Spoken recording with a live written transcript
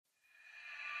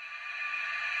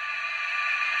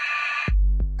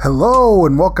Hello,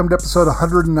 and welcome to episode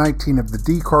 119 of the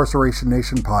Decarceration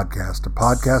Nation podcast, a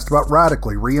podcast about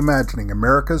radically reimagining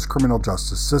America's criminal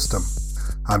justice system.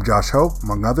 I'm Josh Ho.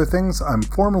 Among other things, I'm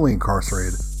formerly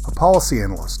incarcerated, a policy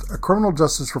analyst, a criminal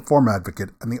justice reform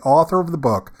advocate, and the author of the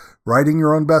book, Writing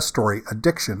Your Own Best Story,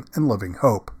 Addiction and Living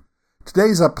Hope.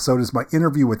 Today's episode is my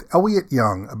interview with Elliot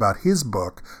Young about his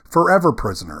book, Forever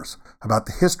Prisoners, about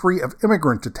the history of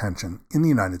immigrant detention in the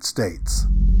United States.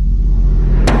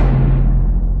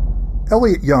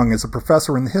 Elliot Young is a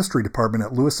professor in the history department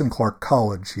at Lewis and Clark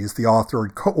College. He is the author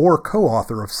or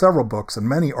co-author of several books and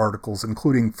many articles,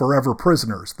 including Forever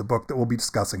Prisoners, the book that we'll be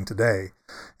discussing today.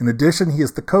 In addition, he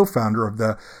is the co-founder of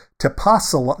the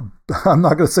Tepoztlan, I'm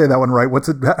not going to say that one right.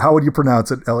 How would you pronounce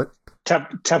it, Elliot?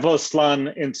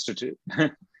 Tepoztlan Institute.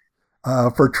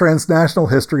 For Transnational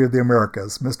History of the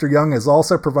Americas. Mr. Young has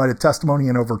also provided testimony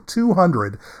in over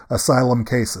 200 asylum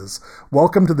cases.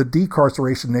 Welcome to the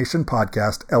Decarceration Nation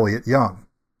podcast, Elliot Young.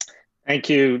 Thank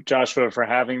you, Joshua, for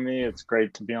having me. It's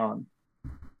great to be on.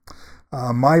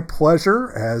 My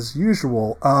pleasure, as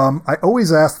usual. I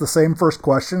always ask the same first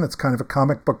question. It's kind of a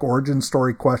comic book origin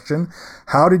story question.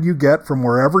 How did you get from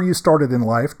wherever you started in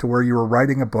life to where you were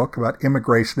writing a book about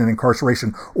immigration and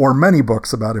incarceration, or many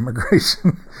books about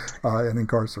immigration and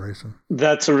incarceration?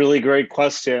 That's a really great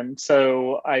question.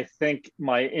 So I think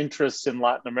my interest in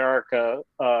Latin America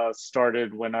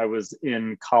started when I was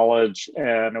in college,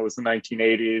 and it was the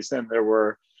 1980s, and there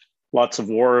were lots of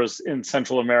wars in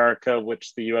Central America,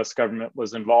 which the US government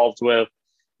was involved with.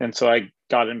 And so I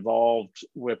got involved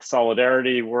with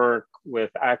solidarity work,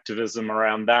 with activism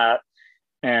around that,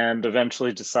 and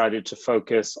eventually decided to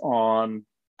focus on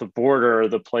the border,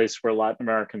 the place where Latin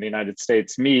America and the United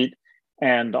States meet,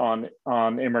 and on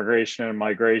immigration and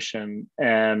migration.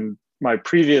 And my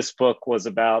previous book was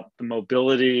about the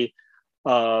mobility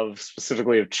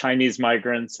specifically of Chinese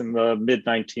migrants in the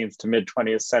mid-19th to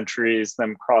mid-20th centuries,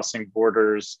 them crossing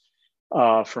borders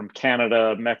from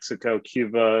Canada, Mexico,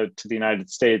 Cuba to the United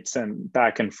States and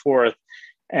back and forth.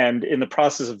 And in the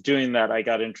process of doing that, I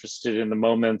got interested in the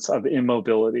moments of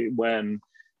immobility when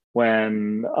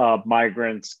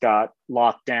migrants got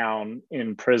locked down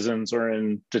in prisons or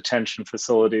in detention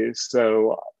facilities.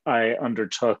 So I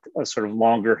undertook a sort of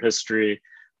longer history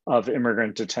of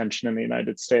immigrant detention in the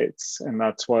United States. And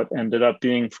that's what ended up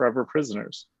being Forever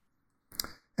Prisoners.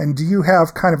 And do you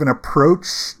have kind of an approach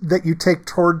that you take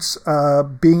towards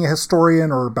being a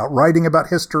historian or about writing about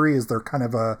history? Is there kind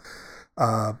of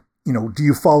do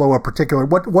you follow a particular,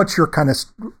 what's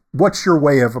your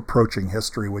way of approaching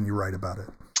history when you write about it?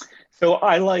 So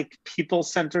I like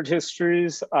people-centered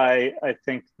histories. I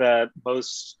think that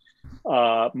most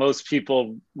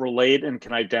people relate and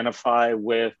can identify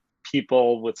with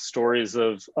people, with stories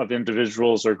of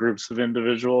individuals or groups of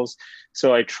individuals.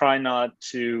 So I try not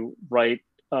to write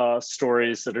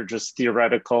stories that are just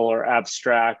theoretical or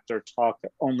abstract or talk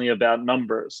only about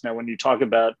numbers. Now, when you talk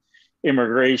about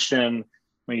immigration,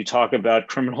 when you talk about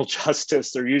criminal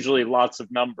justice, there are usually lots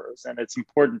of numbers, and it's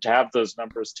important to have those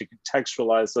numbers to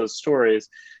contextualize those stories.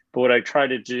 But what I try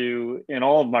to do in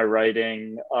all of my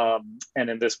writing, and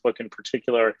in this book in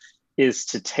particular, is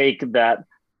to take that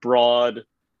broad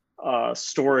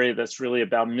story that's really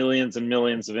about millions and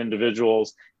millions of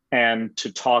individuals and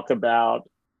to talk about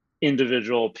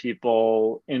individual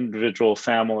people, individual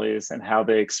families, and how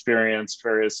they experienced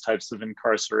various types of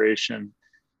incarceration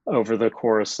over the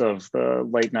course of the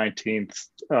late 19th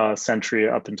century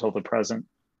up until the present.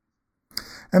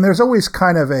 And there's always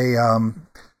kind of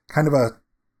a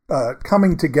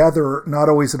coming together, not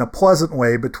always in a pleasant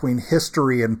way, between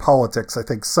history and politics. I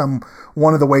think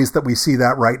one of the ways that we see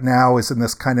that right now is in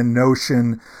this kind of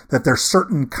notion that there's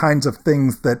certain kinds of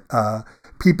things that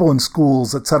people in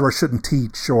schools, et cetera, shouldn't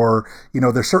teach, or,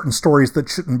 there's certain stories that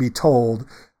shouldn't be told.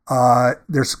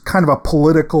 There's kind of a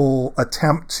political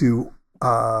attempt to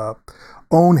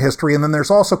own history. And then there's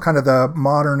also kind of the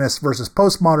modernist versus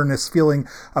postmodernist feeling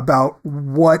about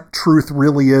what truth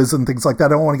really is and things like that. I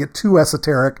don't want to get too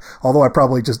esoteric, although I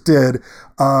probably just did.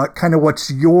 Kind of what's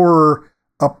your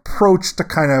approach to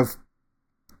kind of,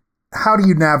 how do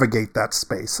you navigate that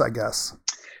space, I guess?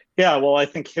 Yeah, well, I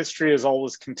think history is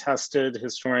always contested.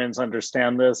 Historians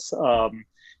understand this.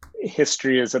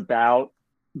 History is about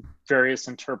various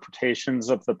interpretations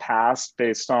of the past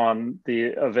based on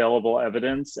the available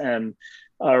evidence, and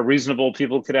reasonable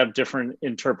people could have different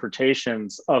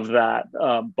interpretations of that.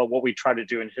 But what we try to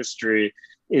do in history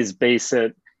is base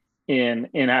it in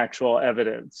actual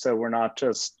evidence. So we're not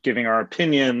just giving our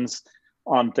opinions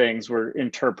on things, we're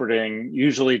interpreting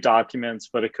usually documents,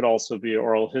 but it could also be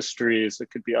oral histories.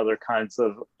 It could be other kinds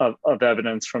of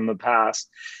evidence from the past.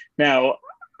 Now,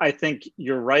 I think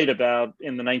you're right about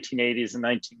in the 1980s and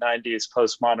 1990s,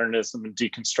 postmodernism and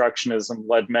deconstructionism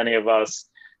led many of us,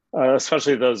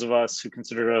 especially those of us who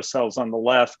considered ourselves on the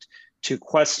left, to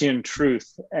question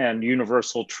truth and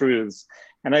universal truths.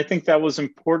 And I think that was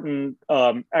important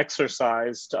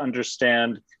exercise to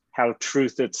understand how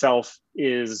truth itself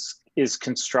is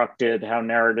constructed, how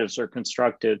narratives are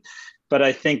constructed. But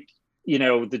I think, you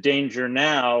know, the danger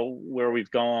now, where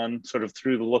we've gone sort of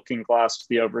through the looking glass to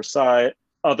the other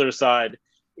side,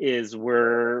 is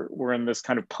we're in this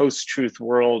kind of post-truth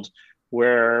world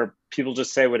where people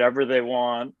just say whatever they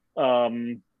want,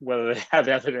 whether they have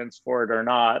evidence for it or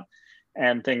not,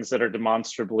 and things that are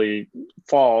demonstrably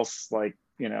false, like,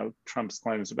 you know, Trump's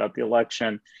claims about the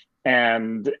election,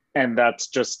 and that's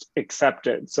just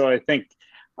accepted. So I think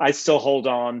I still hold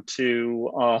on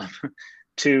to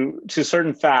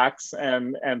certain facts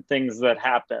and things that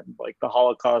happened, like the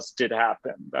Holocaust did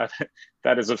happen.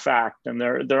 That is a fact, and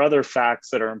there are other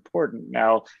facts that are important.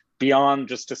 Now, beyond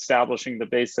just establishing the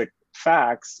basic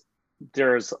facts,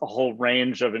 there's a whole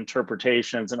range of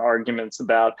interpretations and arguments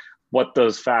about what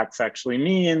those facts actually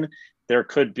mean. There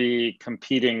could be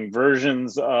competing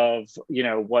versions of, you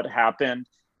know, what happened.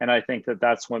 And I think that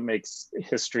that's what makes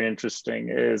history interesting,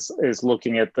 is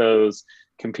looking at those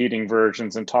competing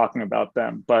versions and talking about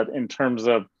them. But in terms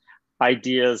of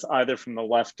ideas, either from the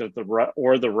left of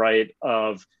or the right,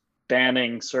 of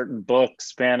banning certain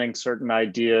books, banning certain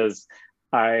ideas,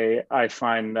 I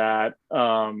find that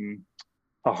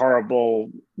a horrible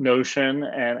notion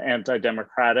and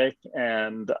anti-democratic.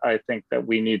 And I think that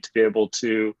we need to be able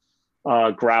to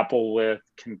grapple with,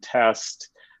 contest,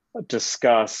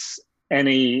 discuss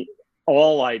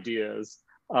all ideas,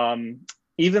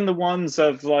 even the ones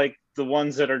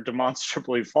that are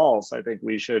demonstrably false. I think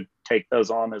we should take those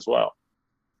on as well.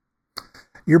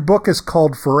 Your book is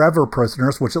called Forever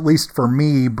Prisoners, which, at least for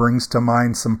me, brings to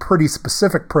mind some pretty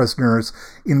specific prisoners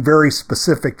in very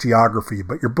specific geography.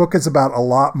 But your book is about a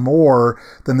lot more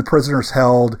than the prisoners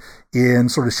held in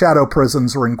sort of shadow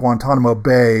prisons or in Guantanamo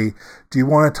Bay. Do you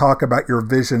want to talk about your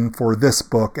vision for this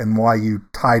book and why you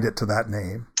tied it to that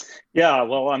name? Yeah,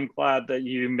 well, I'm glad that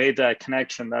you made that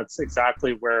connection. That's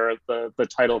exactly where the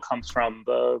title comes from,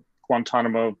 the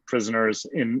Guantanamo prisoners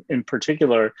in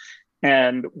particular.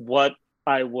 And what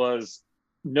I was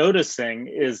noticing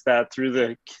is that through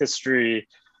the history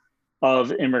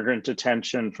of immigrant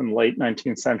detention from the late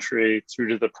 19th century through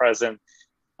to the present,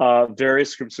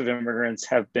 various groups of immigrants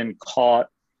have been caught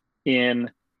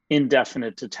in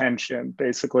indefinite detention,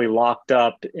 basically locked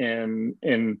up in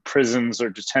prisons or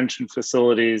detention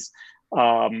facilities.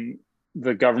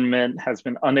 The government has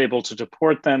been unable to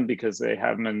deport them because they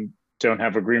don't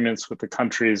have agreements with the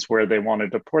countries where they want to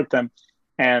deport them.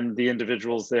 And the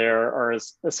individuals there are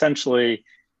essentially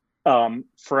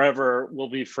will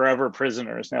be forever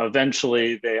prisoners. Now,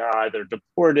 eventually they are either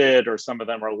deported or some of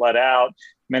them are let out.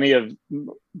 Many of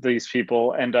these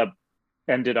people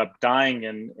ended up dying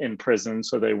in prison,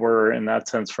 so they were, in that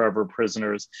sense, forever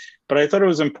prisoners. But I thought it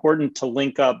was important to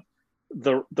link up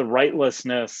the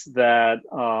rightlessness that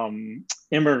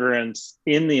immigrants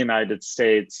in the United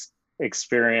States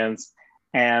experience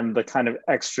and the kind of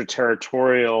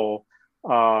extraterritorial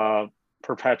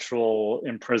perpetual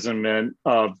imprisonment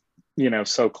of, you know,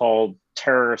 so-called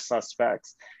terror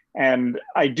suspects. And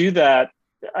I did that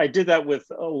with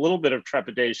a little bit of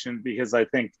trepidation, because I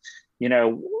think, you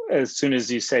know, as soon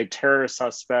as you say terror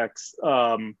suspects,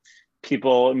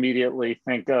 people immediately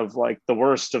think of like the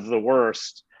worst of the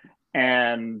worst.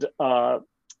 And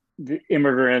the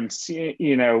immigrants,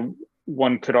 you know,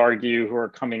 one could argue, who are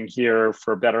coming here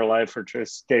for a better life or to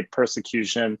escape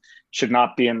persecution, should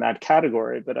not be in that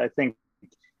category. But I think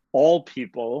all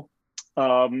people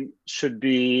should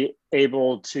be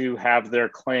able to have their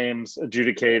claims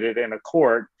adjudicated in a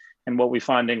court. And what we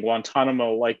find in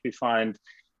Guantanamo, like we find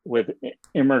with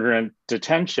immigrant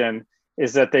detention,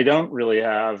 is that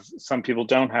some people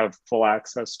don't have full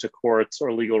access to courts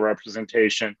or legal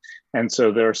representation. And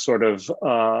so they're sort of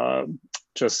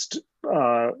just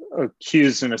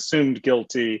accused and assumed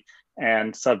guilty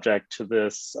and subject to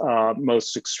this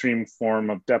most extreme form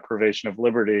of deprivation of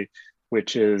liberty,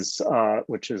 which is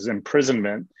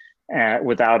imprisonment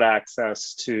without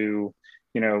access to,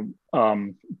 you know,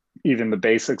 even the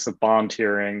basics of bond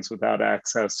hearings, without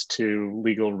access to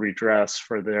legal redress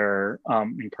for their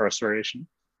incarceration.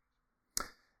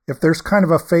 If there's kind of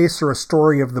a face or a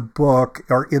story of the book,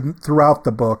 or throughout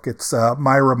the book, it's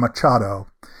Mayra Machado.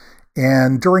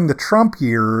 And during the Trump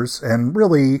years, and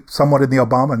really somewhat in the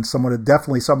Obama and somewhat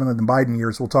definitely some in the Biden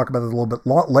years, we'll talk about it a little bit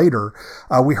later,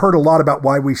 we heard a lot about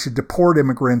why we should deport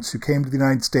immigrants who came to the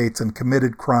United States and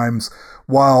committed crimes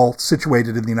while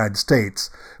situated in the United States.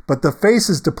 But the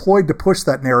faces deployed to push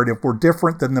that narrative were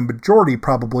different than the majority,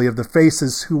 probably, of the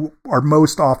faces who are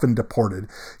most often deported.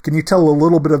 Can you tell a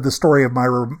little bit of the story of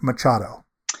Mayra Machado?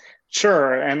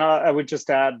 Sure. And I would just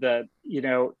add that,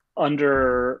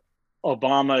 under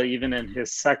Obama, even in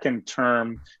his second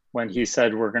term, when he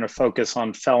said we're going to focus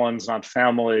on felons, not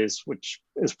families, which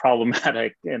is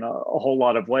problematic in a whole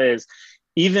lot of ways,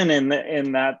 even in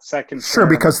that second Sure, term,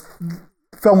 because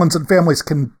felons and families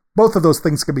can, both of those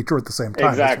things can be true at the same time.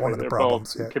 Exactly. That's one of the They're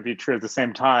problems. both could be true at the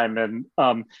same time. And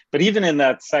but even in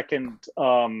that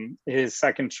his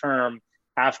second term,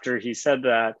 after he said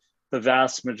that, the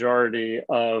vast majority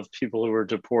of people who were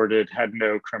deported had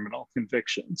no criminal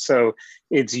conviction. So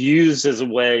it's used as a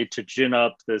way to gin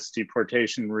up this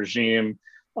deportation regime.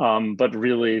 But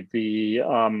really,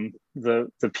 the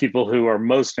people who are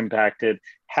most impacted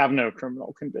have no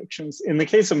criminal convictions. In the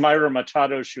case of Mayra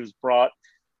Machado, she was brought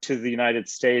to the United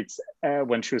States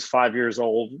when she was 5 years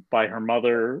old by her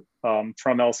mother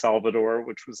from El Salvador,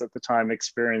 which was at the time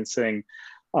experiencing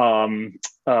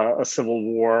a civil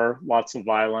war, lots of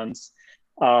violence.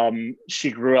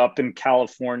 She grew up in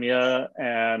California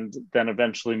and then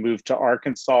eventually moved to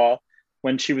Arkansas.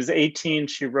 When she was 18,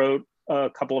 she wrote a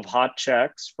couple of hot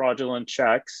checks, fraudulent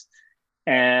checks,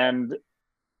 and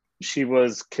she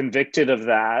was convicted of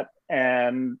that.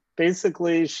 And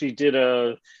basically, she did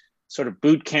a sort of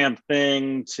boot camp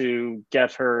thing to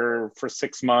get her for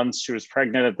 6 months. She was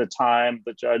pregnant at the time.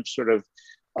 The judge sort of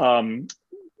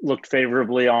looked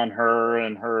favorably on her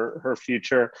and her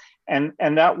future, and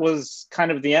that was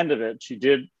kind of the end of it. She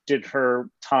did her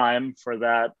time for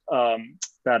that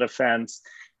offense,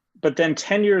 but then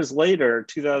 10 years later,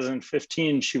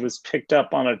 2015, she was picked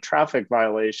up on a traffic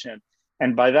violation,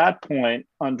 and by that point,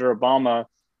 under Obama,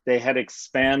 they had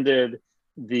expanded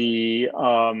the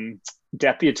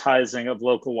deputizing of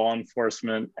local law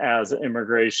enforcement as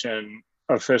immigration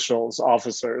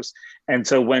officers. And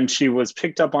so when she was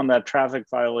picked up on that traffic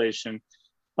violation,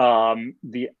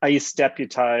 the ICE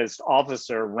deputized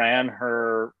officer ran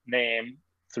her name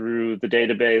through the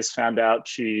database, found out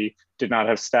she did not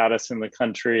have status in the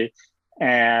country,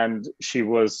 and she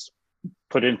was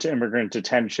put into immigrant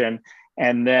detention.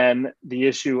 And then the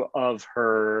issue of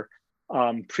her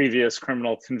previous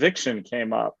criminal conviction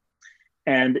came up.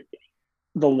 And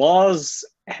the laws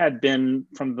had been,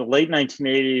 from the late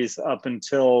 1980s up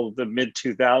until the mid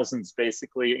 2000s,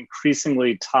 basically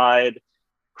increasingly tied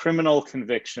criminal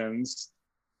convictions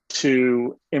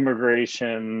to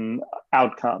immigration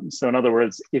outcomes. So in other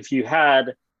words, if you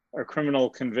had a criminal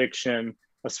conviction,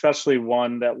 especially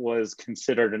one that was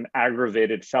considered an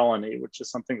aggravated felony, which is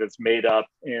something that's made up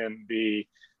in the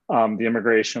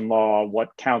immigration law,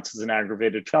 what counts as an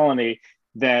aggravated felony,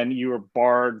 then you were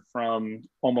barred from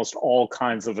almost all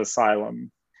kinds of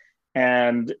asylum.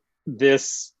 And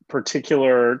this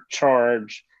particular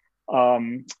charge,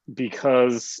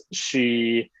 because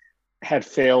she had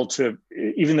failed to,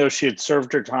 even though she had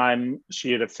served her time,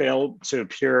 she had failed to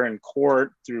appear in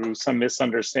court through some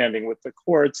misunderstanding with the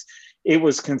courts, it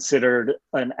was considered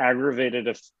an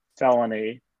aggravated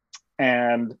felony.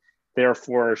 And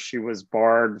therefore, she was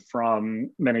barred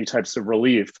from many types of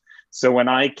relief. So when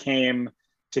I came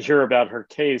to hear about her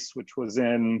case, which was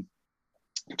in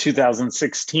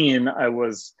 2016, I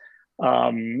was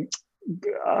an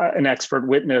expert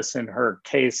witness in her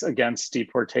case against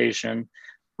deportation.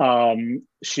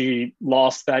 She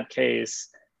lost that case,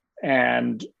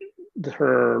 and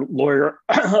her lawyer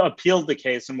appealed the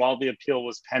case. And while the appeal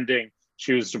was pending,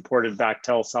 she was deported back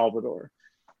to El Salvador.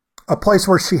 A place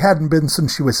where she hadn't been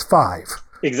since she was 5.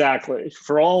 Exactly.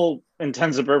 For all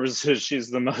intents and purposes, she's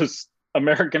the most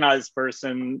Americanized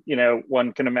person,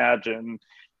 one can imagine in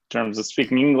terms of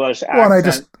speaking English,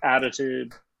 accent,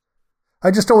 attitude.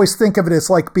 I just always think of it as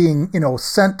like being,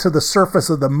 sent to the surface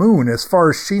of the moon. As far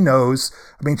as she knows,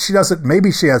 I mean,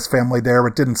 maybe she has family there,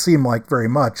 but didn't seem like very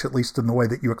much, at least in the way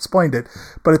that you explained it.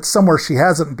 But it's somewhere she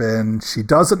hasn't been. She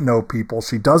doesn't know people.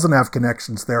 She doesn't have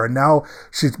connections there. And now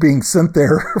she's being sent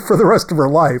there for the rest of her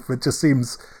life. It just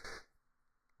seems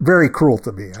very cruel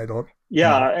to me.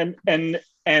 Yeah.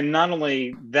 And not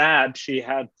only that, she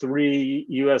had 3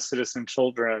 U.S. citizen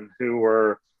children who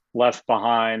were left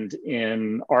behind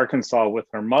in Arkansas with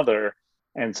her mother.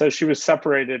 And so she was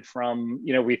separated from,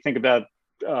 we think about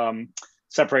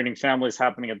separating families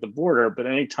happening at the border, but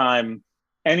anytime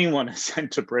anyone is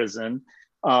sent to prison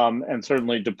and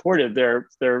certainly deported,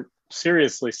 they're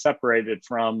seriously separated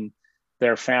from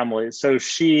their family. So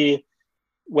she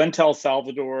went to El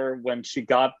Salvador. When she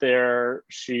got there,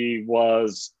 she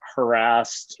was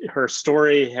harassed. Her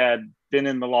story had been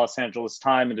in the Los Angeles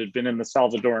Times. It had been in the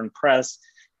Salvadoran press.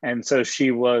 And so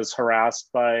she was harassed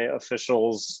by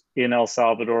officials in El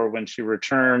Salvador when she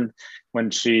returned, when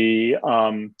she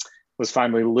was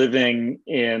finally living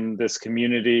in this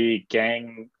community.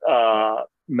 Gang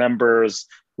members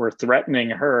were threatening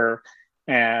her.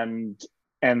 And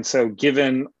so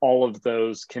given all of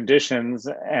those conditions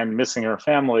and missing her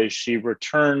family, she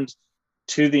returned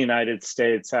to the United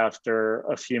States after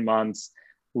a few months,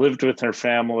 lived with her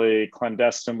family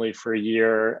clandestinely for a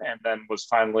year, and then was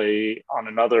finally on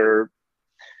another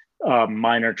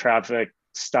minor traffic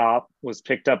stop, was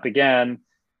picked up again,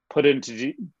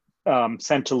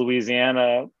 sent to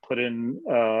Louisiana, put in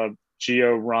a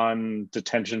GEO-run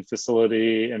detention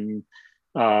facility in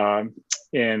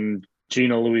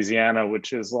Gina, Louisiana,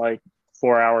 which is like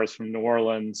 4 hours from New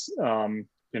Orleans,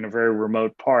 in a very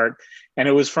remote part. And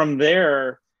it was from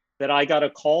there that I got a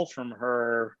call from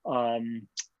her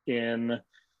in,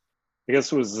 I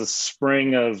guess it was the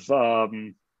spring of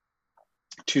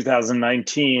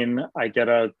 2019. I get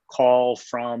a call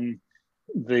from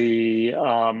the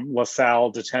La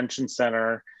Salle Detention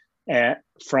Center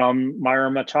from Myra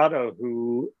Machado,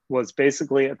 who was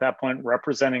basically at that point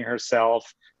representing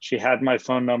herself. She had my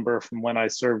phone number from when I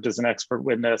served as an expert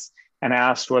witness and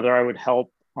asked whether I would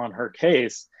help on her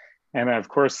case. And I, of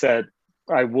course, said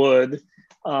I would.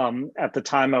 At the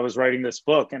time I was writing this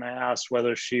book, and I asked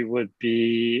whether she would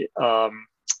be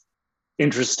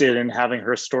interested in having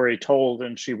her story told,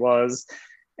 and she was.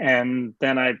 And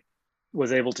then I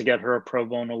was able to get her a pro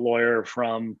bono lawyer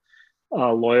from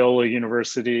Loyola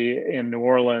University in New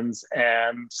Orleans.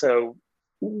 And so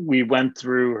we went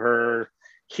through her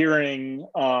hearing,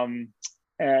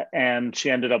 and she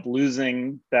ended up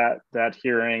losing that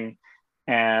hearing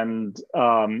and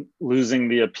losing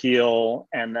the appeal.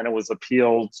 And then it was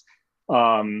appealed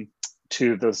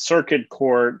to the circuit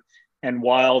court. And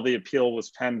while the appeal was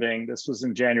pending, this was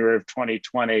in January of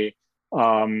 2020,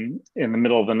 in the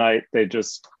middle of the night, they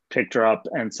just picked her up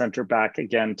and sent her back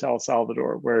again to El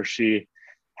Salvador, where she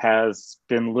has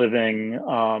been living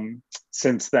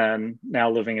since then,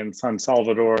 now living in San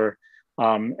Salvador,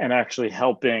 and actually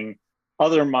helping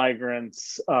other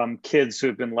migrants, kids who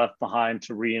have been left behind,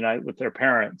 to reunite with their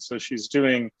parents. So she's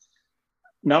doing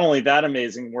not only that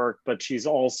amazing work, but she's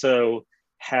also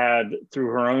had, through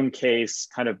her own case,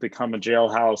 kind of become a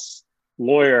jailhouse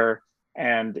lawyer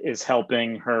and is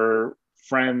helping her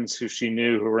friends who she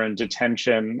knew who were in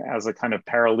detention as a kind of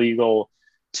paralegal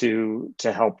to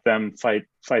help them fight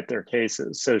their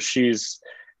cases. So she's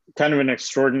kind of an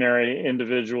extraordinary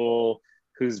individual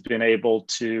who's been able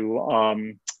to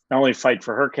not only fight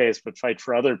for her case, but fight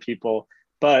for other people.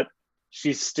 But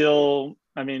she's still,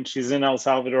 I mean, she's in El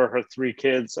Salvador. Her 3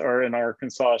 kids are in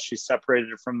Arkansas. She's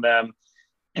separated from them.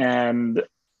 And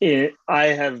I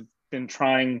have been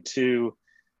trying to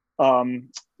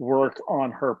work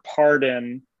on her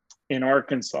pardon in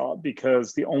Arkansas,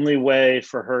 because the only way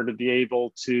for her to be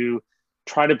able to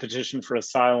try to petition for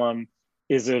asylum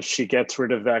is if she gets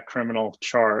rid of that criminal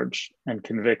charge and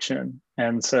conviction.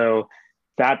 And so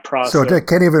that process... So it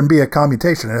can't even be a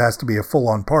commutation. It has to be a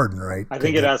full-on pardon, right? I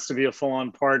think it has to be a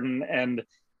full-on pardon. And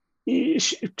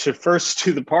to first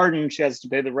do the pardon, she has to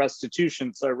pay the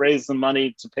restitution. So I raised the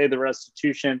money to pay the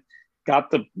restitution,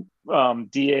 got the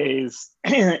DAs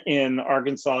in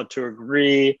Arkansas to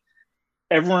agree.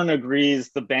 Everyone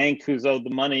agrees. The bank who's owed the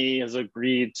money has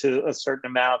agreed to a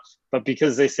certain amount, but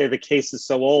because they say the case is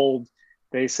so old,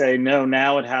 they say, no,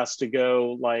 now it has to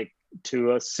go like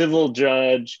to a civil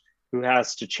judge who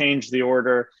has to change the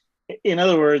order. In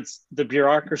other words, the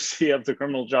bureaucracy of the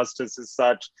criminal justice is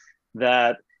such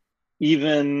that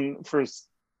even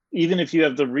if you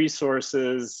have the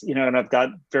resources, and I've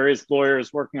got various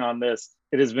lawyers working on this,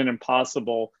 it has been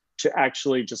impossible to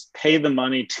actually just pay the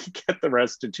money to get the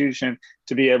restitution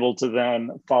to be able to then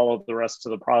follow the rest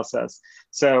of the process.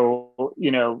 So,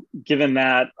 given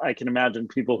that, I can imagine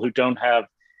people who don't have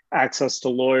access to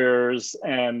lawyers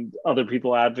and other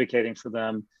people advocating for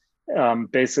them.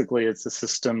 Basically, it's a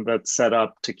system that's set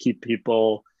up to keep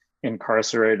people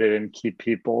incarcerated and keep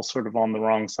people sort of on the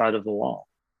wrong side of the law.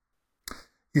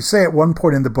 You say at one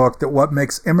point in the book that what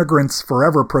makes immigrants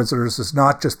forever prisoners is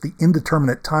not just the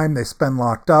indeterminate time they spend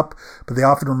locked up, but they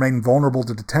often remain vulnerable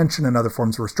to detention and other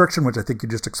forms of restriction, which I think you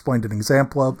just explained an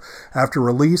example of. After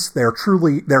release, they're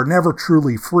never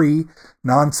truly free.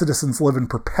 Non-citizens live in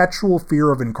perpetual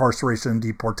fear of incarceration and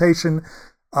deportation.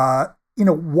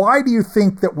 Why do you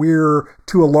think that we're,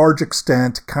 to a large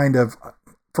extent, kind of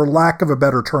for lack of a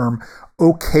better term,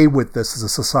 okay with this as a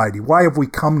society? Why have we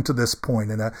come to this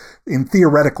point in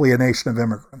theoretically a nation of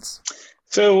immigrants?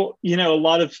 So, a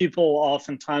lot of people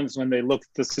oftentimes when they look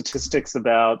at the statistics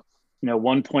about,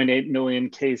 1.8 million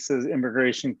cases,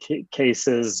 immigration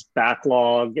cases,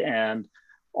 backlog, and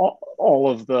all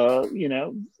of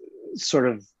the, sort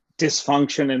of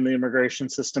dysfunction in the immigration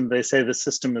system, they say the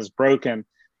system is broken.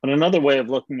 But another way of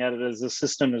looking at it is the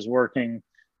system is working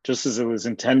just as it was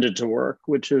intended to work,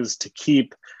 which is to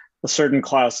keep a certain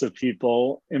class of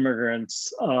people,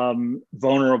 immigrants,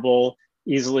 vulnerable,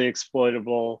 easily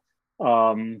exploitable,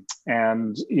 and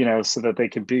so that they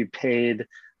could be paid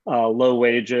low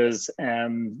wages,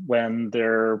 and when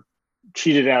they're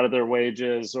cheated out of their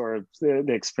wages or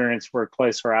they experience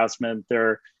workplace harassment,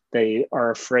 they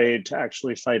are afraid to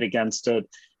actually fight against it.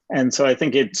 And so I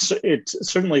think it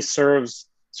certainly serves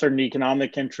certain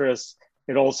economic interests.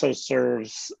 It also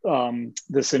serves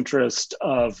this interest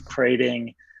of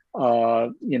creating,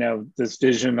 this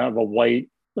vision of a white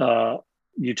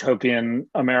utopian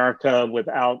America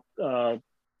without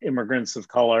immigrants of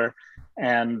color,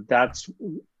 and that's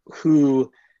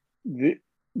who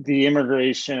the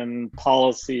immigration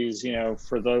policies,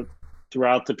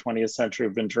 throughout the 20th century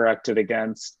have been directed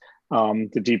against.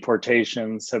 The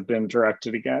deportations have been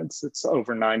directed against. It's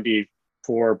over 94%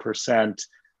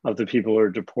 of the people who are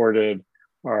deported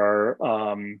are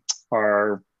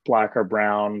Black or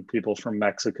brown people from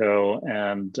Mexico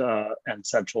and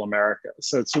Central America.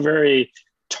 So it's a very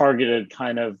targeted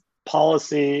kind of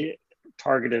policy,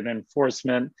 targeted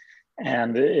enforcement,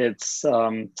 and it's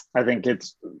I think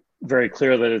it's very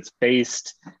clear that it's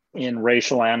based in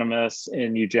racial animus,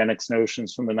 in eugenics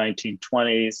notions from the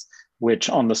 1920s, which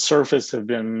on the surface have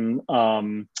been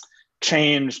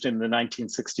changed in the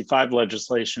 1965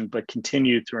 legislation, but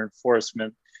continue through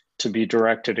enforcement to be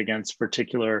directed against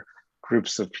particular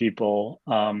groups of people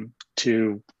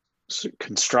to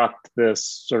construct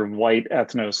this sort of white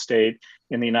ethno state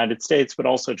in the United States, but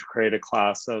also to create a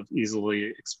class of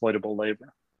easily exploitable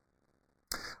labor.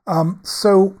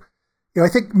 So, I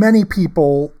think many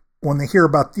people, when they hear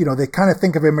about, they kind of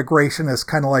think of immigration as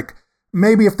kind of like,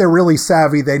 maybe if they're really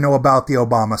savvy, they know about the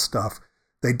Obama stuff.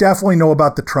 They definitely know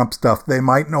about the Trump stuff. They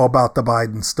might know about the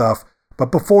Biden stuff.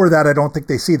 But before that, I don't think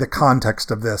they see the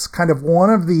context of this. Kind of one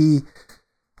of the,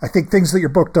 I think, things that your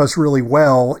book does really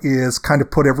well is kind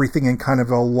of put everything in kind of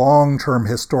a long-term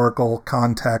historical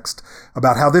context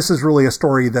about how this is really a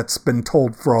story that's been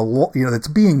told for that's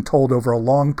being told over a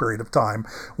long period of time.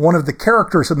 One of the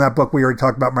characters in that book, we already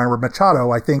talked about, Myra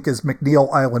Machado, I think is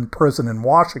McNeil Island Prison in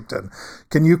Washington.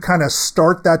 Can you kind of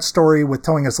start that story with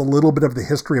telling us a little bit of the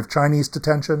history of Chinese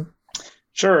detention?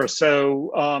 Sure. So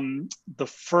the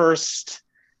first,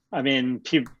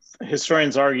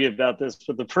 historians argue about this,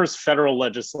 but the first federal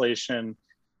legislation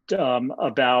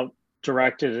about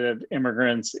directed at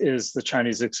immigrants is the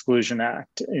Chinese Exclusion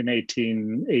Act in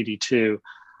 1882.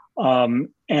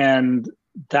 And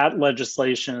that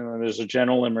legislation, and there's a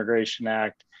General Immigration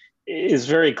Act, is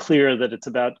very clear that it's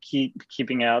about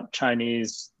keeping out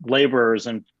Chinese laborers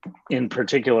in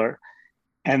particular.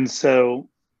 And so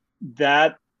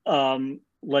that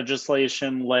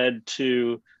legislation led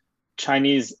to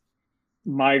Chinese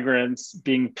migrants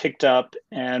being picked up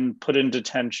and put in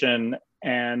detention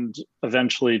and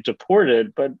eventually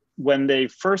deported. But when they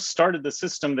first started the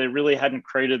system, they really hadn't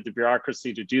created the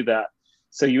bureaucracy to do that.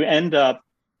 So you end up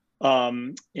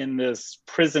in this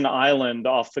prison island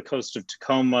off the coast of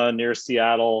Tacoma near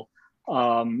Seattle,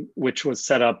 which was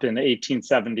set up in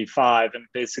 1875. And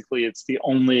basically it's the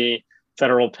only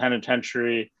federal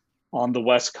penitentiary on the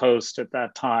West Coast at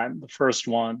that time, the first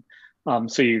one.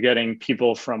 So you're getting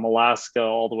people from Alaska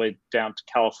all the way down to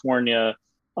California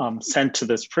sent to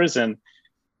this prison.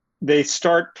 They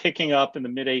start picking up in the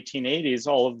mid-1880s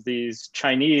all of these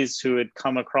Chinese who had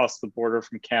come across the border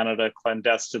from Canada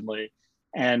clandestinely.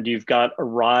 And you've got a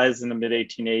rise in the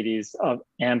mid-1880s of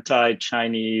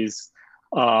anti-Chinese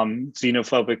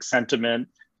xenophobic sentiment,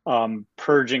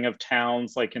 purging of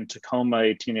towns, like in Tacoma,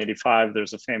 1885,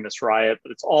 there's a famous riot,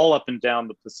 but it's all up and down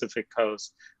the Pacific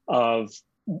coast of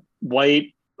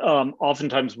white,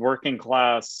 oftentimes working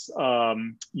class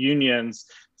unions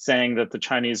saying that the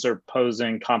Chinese are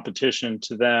posing competition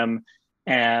to them,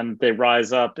 and they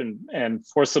rise up and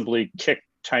forcibly kick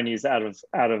Chinese out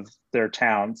of their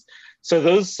towns. So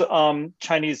those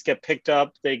Chinese get picked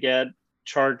up, they get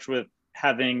charged with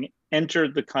having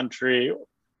entered the country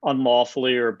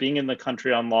unlawfully or being in the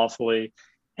country unlawfully,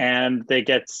 and they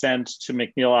get sent to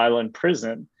McNeil Island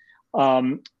Prison.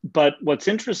 But what's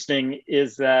interesting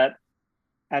is that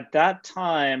at that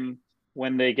time,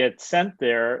 when they get sent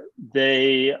there,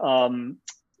 they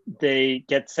they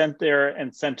get sent there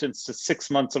and sentenced to 6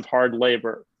 months of hard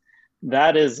labor.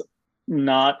 That is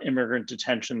not immigrant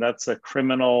detention. That's a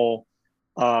criminal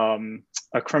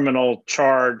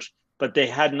charge, but they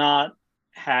had not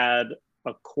had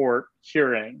a court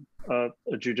hearing, a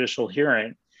judicial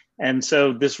hearing. And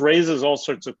so this raises all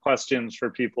sorts of questions for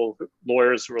people,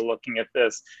 lawyers who are looking at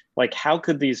this, like how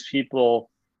could these people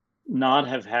not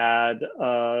have had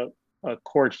a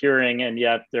court hearing and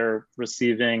yet they're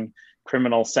receiving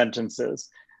criminal sentences?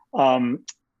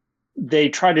 They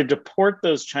tried to deport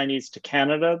those Chinese to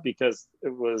Canada because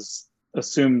it was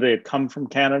assumed they had come from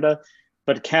Canada.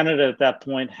 But Canada at that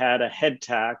point had a head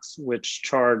tax, which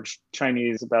charged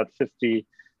Chinese about $50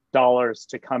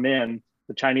 to come in.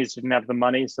 The Chinese didn't have the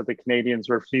money, so the Canadians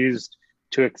refused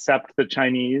to accept the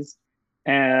Chinese.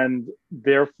 And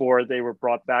therefore, they were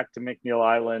brought back to McNeil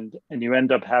Island. And you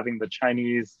end up having the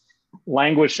Chinese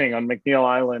languishing on McNeil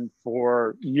Island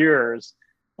for years,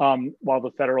 while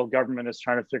the federal government is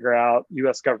trying to figure out,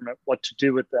 US government, what to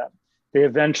do with them. They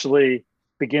eventually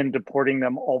begin deporting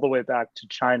them all the way back to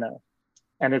China.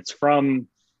 And it's from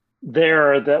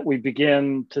there that we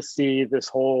begin to see this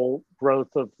whole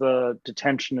growth of the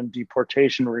detention and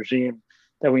deportation regime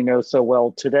that we know so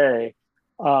well today.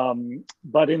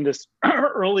 But in this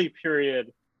early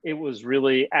period, it was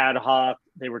really ad hoc.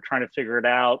 They were trying to figure it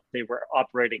out. They were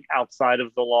operating outside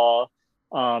of the law.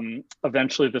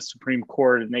 Eventually, the Supreme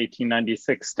Court in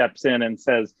 1896 steps in and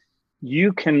says,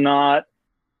 you cannot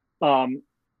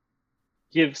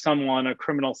give someone a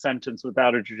criminal sentence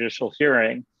without a judicial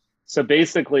hearing. So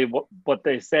basically what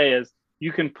they say is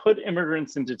you can put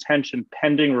immigrants in detention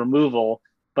pending removal,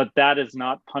 but that is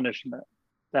not punishment.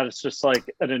 That is just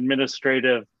like an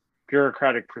administrative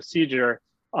bureaucratic procedure.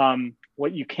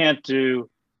 What you can't do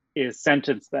is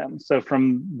sentence them. So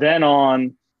from then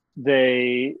on,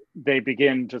 they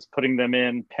begin just putting them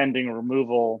in pending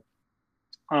removal.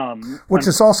 Which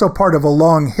is also part of a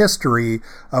long history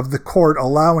of the court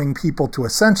allowing people to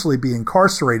essentially be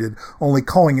incarcerated, only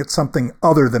calling it something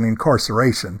other than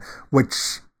incarceration,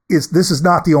 this is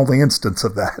not the only instance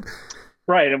of that.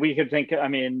 Right. And we could think,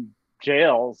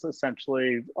 jails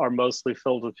essentially are mostly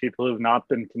filled with people who've not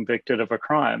been convicted of a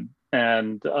crime.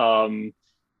 And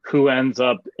who ends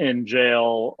up in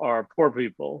jail are poor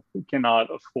people who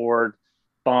cannot afford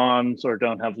bonds or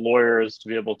don't have lawyers to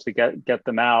be able to get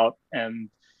them out.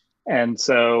 And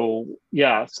so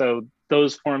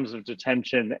those forms of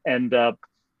detention end up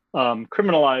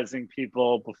criminalizing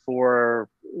people before,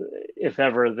 if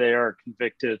ever, they are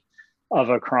convicted of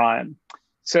a crime.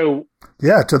 So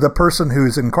yeah, to the person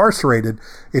who's incarcerated,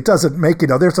 it doesn't make,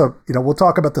 we'll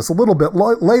talk about this a little bit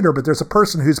later, but there's a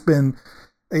person who's been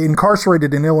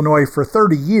incarcerated in Illinois for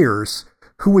 30 years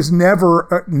who has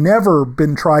never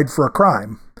been tried for a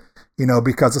crime.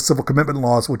 Because of civil commitment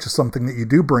laws, which is something that you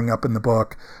do bring up in the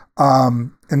book.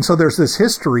 And so there's this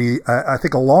history, I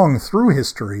think a long through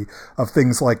history of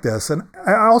things like this. And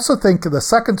I also think the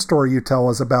second story you tell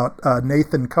is about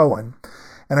Nathan Cohen.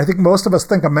 And I think most of us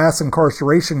think of mass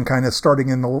incarceration kind of starting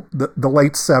in the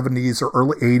late 70s or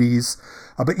early 80s.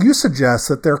 But you suggest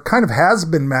that there kind of has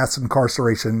been mass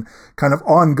incarceration kind of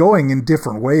ongoing in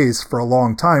different ways for a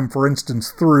long time, for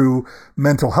instance, through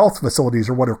mental health facilities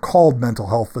or what are called mental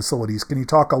health facilities. Can you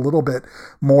talk a little bit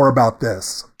more about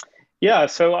this? Yeah,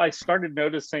 so I started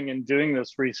noticing in doing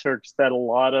this research that a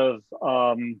lot of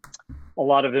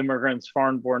immigrants,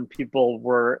 foreign-born people,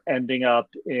 were ending up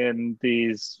in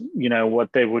these,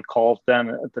 what they would call then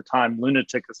at the time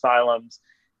lunatic asylums,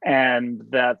 and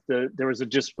that there was a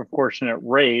disproportionate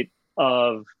rate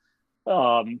of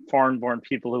foreign-born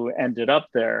people who ended up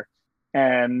there.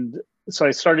 And so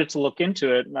I started to look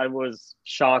into it, and I was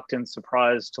shocked and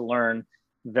surprised to learn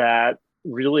that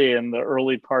really in the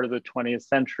early part of the 20th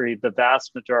century, the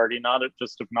vast majority, not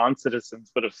just of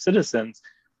non-citizens, but of citizens,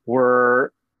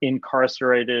 were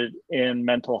incarcerated in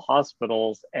mental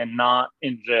hospitals and not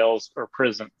in jails or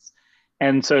prisons.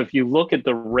 And so if you look at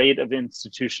the rate of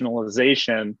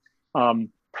institutionalization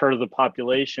per the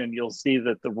population, you'll see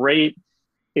that the rate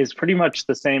is pretty much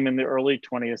the same in the early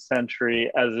 20th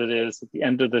century as it is at the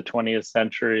end of the 20th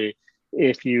century,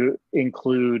 if you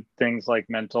include things like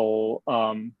mental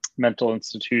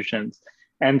institutions.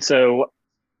 And so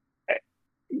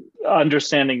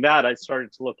understanding that, I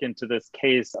started to look into this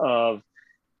case of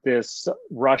this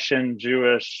Russian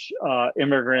Jewish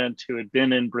immigrant who had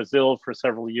been in Brazil for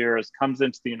several years, comes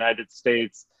into the United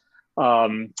States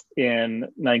in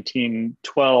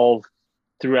 1912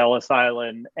 through Ellis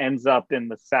Island, ends up in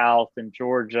the South in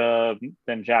Georgia,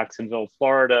 then Jacksonville,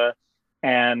 Florida.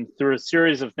 And through a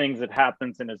series of things that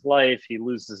happens in his life, he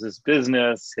loses his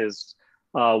business, his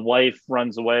wife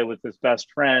runs away with his best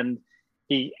friend.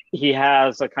 he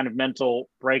has a kind of mental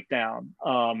breakdown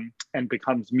and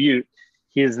becomes mute.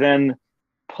 He is then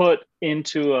put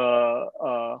into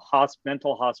a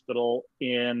mental hospital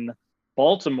in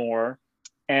Baltimore,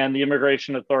 and the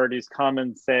immigration authorities come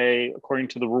and say, according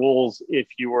to the rules, if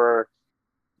you were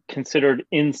considered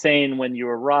insane when you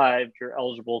arrived, you're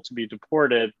eligible to be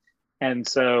deported. And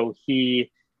so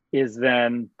he is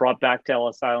then brought back to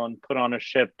Ellis Island, put on a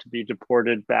ship to be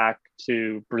deported back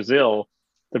to Brazil.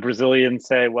 The Brazilians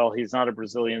say, well, he's not a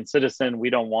Brazilian citizen. We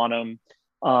don't want him.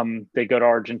 They go to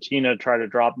Argentina, try to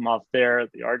drop him off there.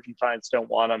 The Argentines don't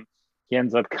want him. He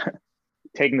ends up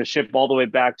taking the ship all the way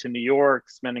back to New York,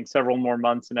 spending several more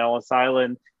months in Ellis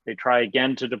Island. They try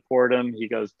again to deport him. He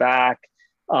goes back.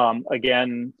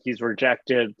 Again, he's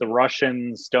rejected. The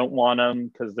Russians don't want him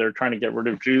because they're trying to get rid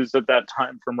of Jews at that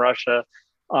time from Russia.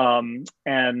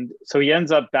 And so he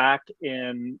ends up back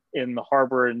in the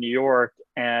harbor in New York,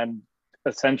 and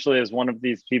essentially as one of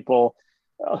these people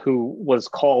who was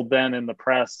called then in the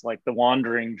press like the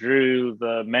wandering Jew,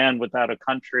 the man without a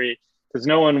country, because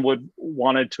no one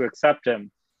wanted to accept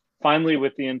him. Finally,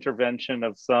 with the intervention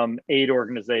of some aid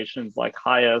organizations like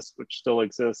HIAS, which still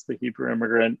exists, the Hebrew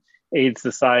Immigrant Aid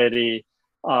Society,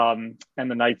 and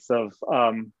the Knights of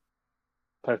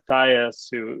Pythias,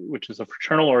 which is a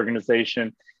fraternal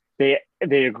organization, they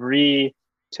agree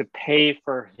to pay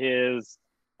for his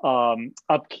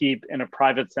upkeep in a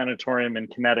private sanatorium in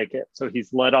Connecticut. So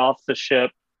he's let off the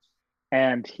ship,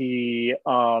 and he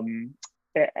ends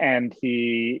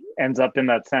up in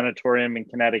that sanatorium in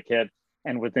Connecticut.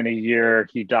 And within a year,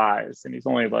 he dies, and he's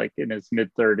only like in his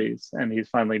mid-30s, and he's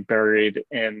finally buried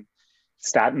in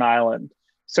Staten Island.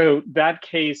 So that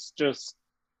case just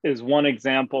is one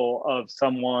example of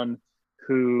someone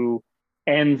who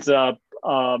ends up,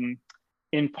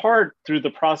 in part through the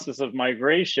process of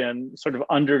migration, sort of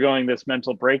undergoing this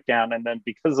mental breakdown, and then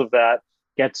because of that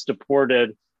gets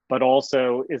deported, but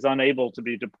also is unable to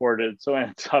be deported. So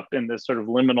ends up in this sort of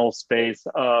liminal space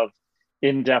of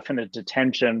indefinite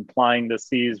detention, plying the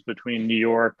seas between New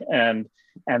York and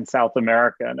South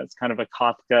America. And it's kind of a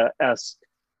Kafka-esque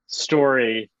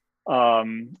story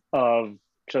of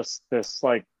just this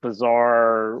like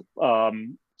bizarre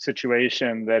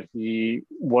situation that he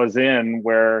was in,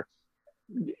 where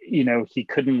he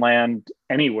couldn't land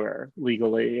anywhere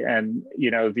legally, and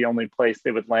the only place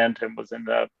they would land him was in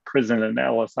the prison in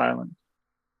Ellis Island.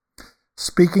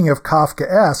 Speaking of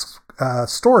Kafkaesque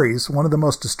stories, one of the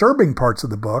most disturbing parts of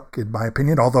the book, in my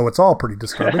opinion, although it's all pretty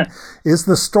disturbing, is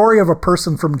the story of a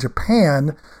person from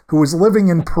Japan who was living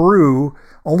in Peru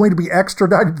only to be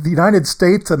extradited to the United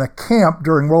States in a camp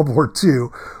during World War II.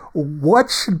 What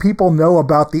should people know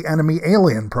about the enemy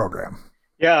alien program?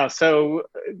 Yeah, so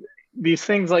these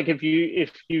things, like if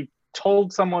you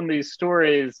told someone these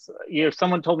stories, if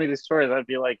someone told me these stories, I'd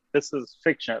be like, this is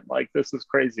fiction, like this is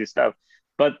crazy stuff.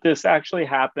 But this actually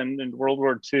happened in World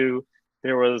War II.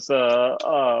 There was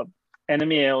a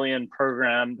enemy alien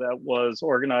program that was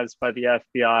organized by the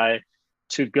FBI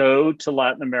to go to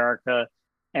Latin America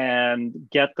and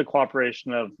get the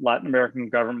cooperation of Latin American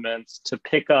governments to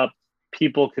pick up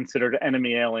people considered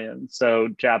enemy aliens, so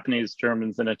Japanese,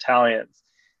 Germans, and Italians.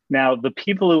 Now, the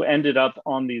people who ended up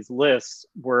on these lists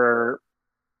were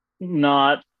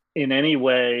not in any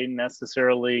way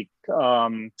necessarily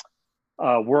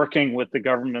working with the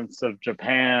governments of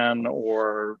Japan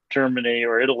or Germany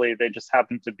or Italy. They just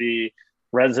happened to be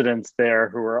residents there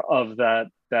who were of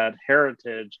that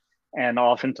heritage. And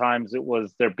oftentimes it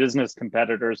was their business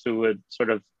competitors who would sort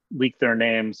of leak their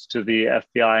names to the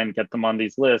FBI and get them on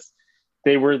these lists.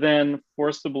 They were then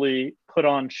forcibly put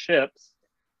on ships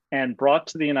and brought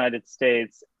to the United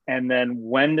States. And then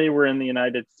when they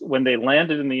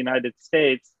landed in the United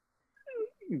States,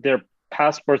 their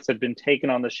passports had been taken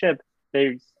on the ship.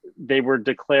 They were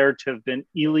declared to have been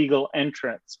illegal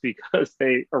entrants because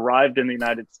they arrived in the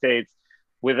United States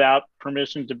without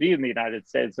permission to be in the United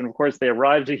States. And of course, they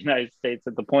arrived in the United States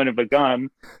at the point of a gun,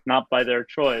 not by their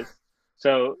choice.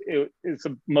 So it's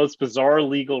the most bizarre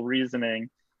legal reasoning.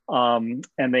 And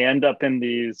they end up in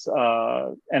these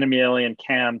enemy alien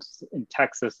camps in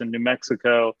Texas and New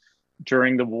Mexico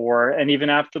during the war. And even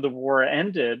after the war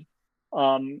ended,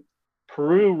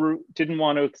 Peru didn't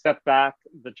want to accept back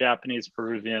the Japanese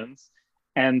Peruvians.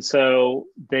 And so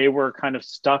they were kind of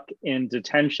stuck in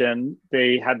detention.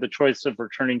 They had the choice of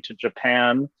returning to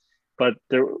Japan, but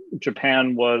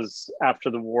Japan was, after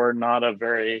the war, not a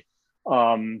very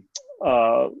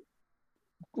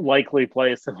likely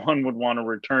place that one would want to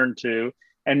return to.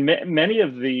 And many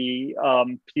of the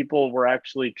people were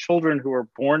actually children who were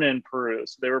born in Peru.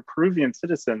 So they were Peruvian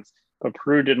citizens, but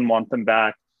Peru didn't want them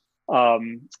back.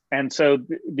 And so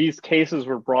these cases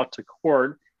were brought to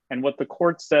court. And what the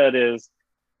court said is,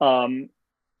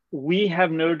 we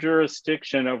have no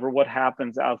jurisdiction over what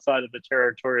happens outside of the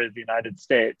territory of the United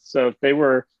States. So if they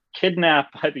were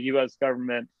kidnapped by the US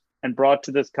government and brought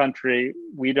to this country,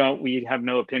 we have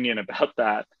no opinion about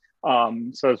that.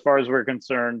 So as far as we're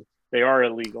concerned, they are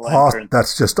illegal entrants.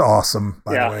 That's just awesome,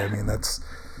 by Yeah. the way. I mean, that's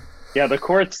Yeah, the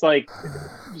courts like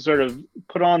sort of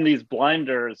put on these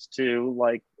blinders to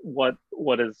like what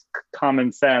is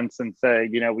common sense and say,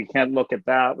 you know, we can't look at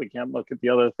that, we can't look at the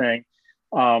other thing.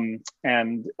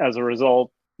 And as a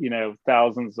result, you know,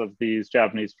 thousands of these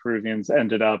Japanese Peruvians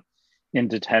ended up in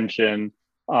detention.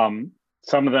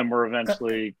 Some of them were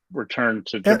eventually returned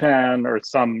to Japan, or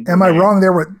some. Am I wrong?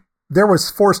 There was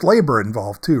forced labor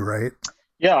involved too, right?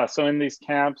 Yeah, so in these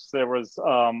camps, there was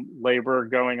labor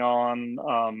going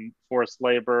on, forced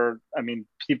labor. I mean,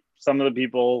 some of the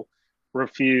people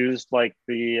refused, like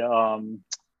the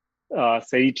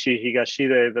Seiichi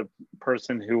Higashide, the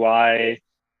person who I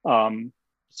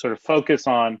sort of focus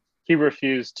on. He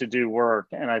refused to do work,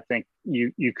 and I think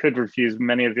you could refuse.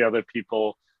 Many of the other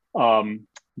people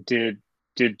did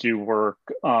do work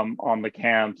on the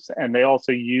camps, and they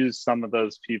also used some of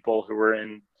those people who were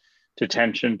in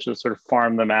detention to sort of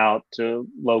farm them out to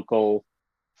local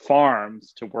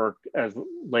farms to work as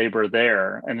labor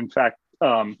there. And in fact,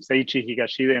 Seiichi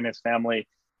Higashide and his family,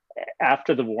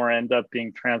 after the war, ended up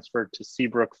being transferred to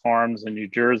Seabrook Farms in New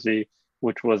Jersey,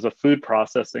 which was a food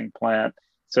processing plant.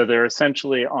 So they're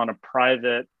essentially in a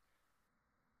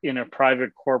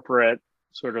private corporate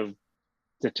sort of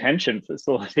detention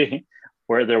facility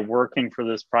where they're working for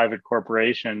this private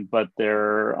corporation, but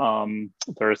they're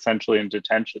essentially in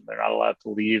detention. They're not allowed to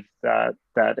leave that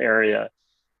area.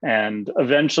 And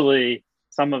eventually,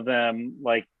 some of them,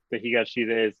 like the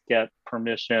Higashides, get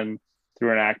permission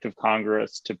through an act of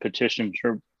Congress to petition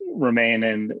to remain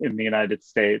in the United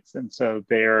States. And so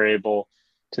they are able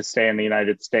to stay in the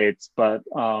United States. But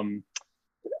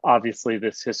obviously,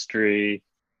 this history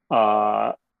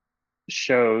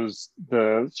shows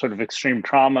the sort of extreme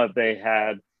trauma they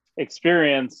had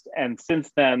experienced. And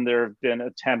since then, there have been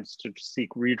attempts to seek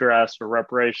redress or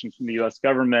reparations from the US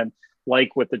government,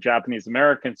 like with the Japanese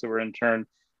Americans who were interned.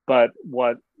 But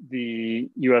what the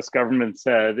US government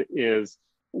said is,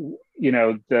 you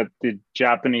know, that the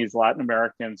Japanese Latin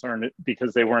Americans are,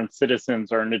 because they weren't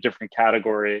citizens, are in a different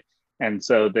category. And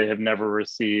so they have never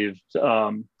received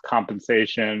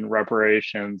compensation,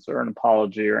 reparations, or an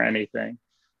apology or anything.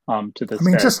 To this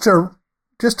day.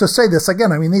 Just to say this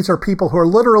again, I mean, these are people who are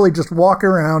literally just walking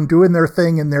around doing their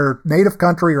thing in their native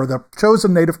country or the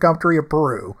chosen native country of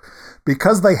Peru.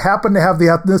 Because they happen to have the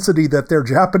ethnicity that they're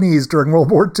Japanese during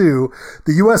World War II,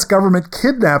 the U.S. government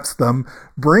kidnaps them,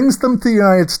 brings them to the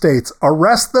United States,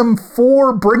 arrests them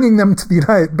for bringing them to the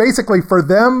United, basically for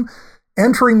them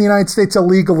entering the United States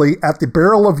illegally at the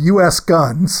barrel of U.S.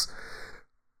 guns,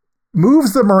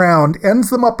 moves them around, ends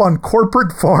them up on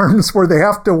corporate farms where they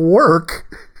have to work.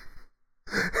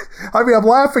 I mean, I'm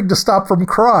laughing to stop from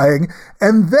crying.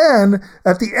 And then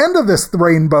at the end of this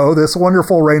rainbow, this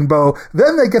wonderful rainbow,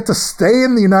 then they get to stay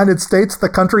in the United States, the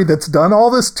country that's done all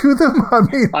this to them. I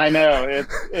mean, I know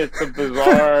it's a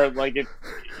bizarre, like, it,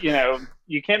 you know,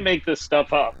 you can't make this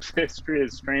stuff up. History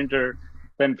is stranger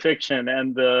than fiction.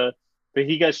 And the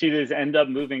Higashides end up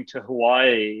moving to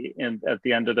Hawaii at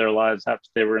the end of their lives after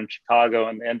they were in Chicago,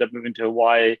 and they end up moving to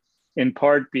Hawaii in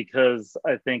part because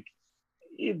I think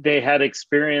they had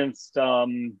experienced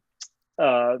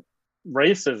racism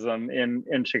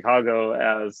in Chicago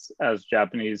as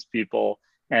Japanese people,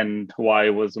 and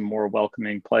Hawaii was a more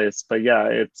welcoming place. But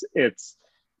yeah, it's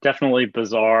definitely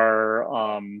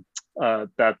bizarre.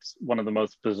 That's one of the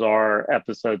most bizarre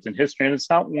episodes in history, and it's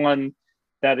not one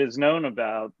that is known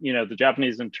about. You know, the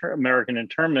Japanese American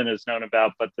internment is known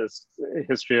about, but this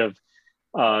history of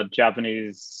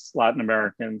Japanese Latin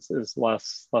Americans is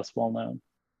less well known.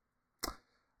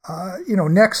 You know,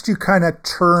 next you kind of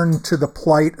turn to the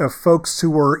plight of folks who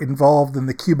were involved in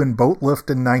the Cuban boat lift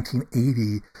in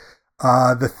 1980.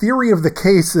 The theory of the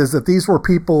case is that these were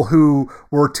people who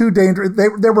were too dangerous. They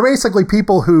were basically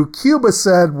people who Cuba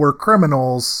said were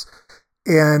criminals,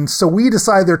 and so we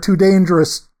decide they're too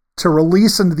dangerous to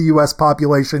release into the U.S.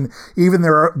 population, even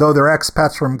though they're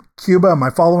expats from Cuba. Am I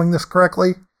following this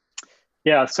correctly?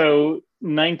 Yeah, so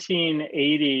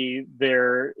 1980,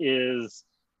 there is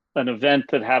an event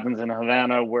that happens in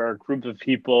Havana where a group of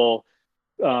people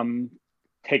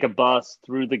take a bus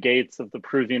through the gates of the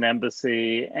Peruvian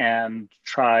embassy and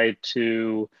try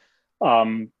to,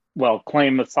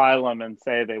 claim asylum and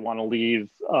say they want to leave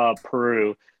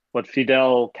Peru. what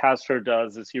Fidel Castro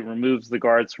does is he removes the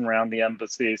guards from around the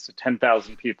embassy. So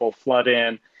 10,000 people flood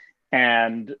in,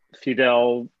 and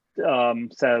Fidel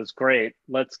says, "Great,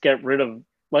 let's get rid of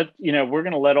we're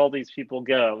going to let all these people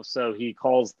go." So he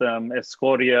calls them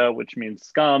escoria, which means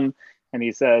scum, and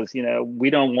he says, we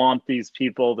don't want these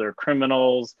people. They're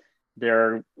criminals.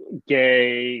 They're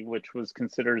gay, which was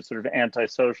considered sort of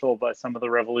antisocial by some of the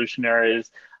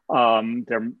revolutionaries.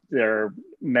 They're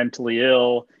mentally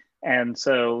ill, and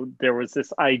so there was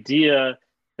this idea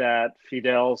that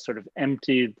Fidel sort of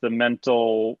emptied the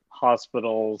mental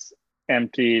hospitals,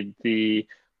 emptied the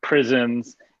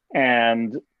prisons,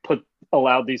 and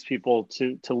allowed these people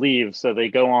to leave. So they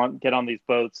get on these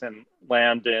boats and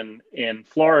land in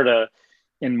Florida,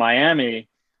 in Miami.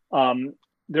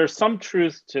 There's some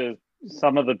truth to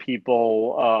some of the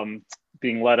people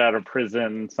being let out of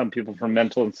prison, some people from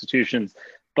mental institutions,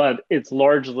 but it's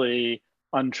largely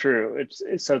untrue.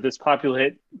 So this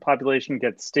population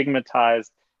gets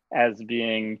stigmatized as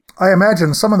being. I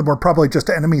imagine some of them were probably just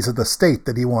enemies of the state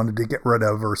that he wanted to get rid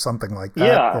of or something like that.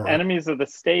 Yeah, enemies of the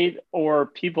state or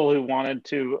people who wanted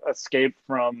to escape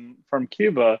from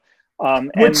Cuba.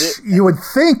 Which you would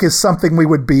think is something we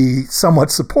would be somewhat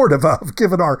supportive of,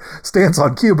 given our stance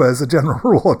on Cuba as a general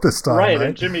rule at this time. Right.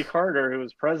 And Jimmy Carter, who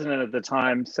was president at the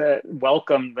time,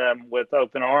 welcomed them with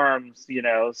open arms,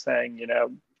 saying,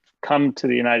 come to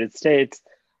the United States.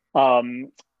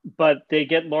 But they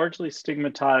get largely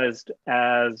stigmatized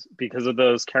because of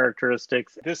those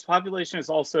characteristics. This population is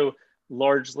also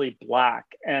largely Black.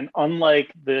 And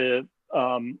unlike the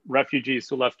refugees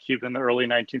who left Cuba in the early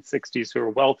 1960s who are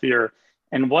wealthier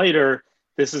and whiter,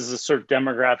 this is a sort of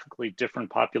demographically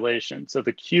different population. So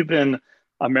the Cuban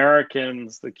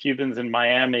Americans, the Cubans in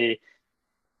Miami,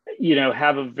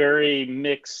 have a very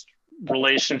mixed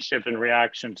relationship and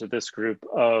reaction to this group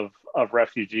of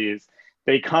refugees.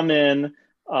 They come in,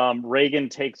 Reagan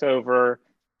takes over,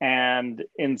 and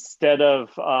instead of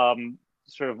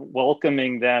sort of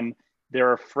welcoming them,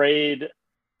 they're afraid.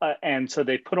 And so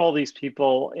they put all these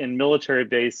people in military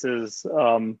bases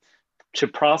to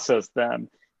process them.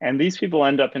 And these people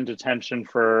end up in detention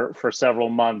for several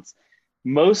months.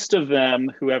 Most of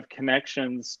them who have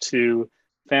connections to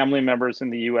family members in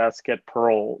the US get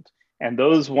paroled. And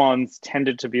those ones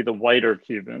tended to be the whiter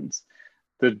Cubans.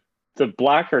 The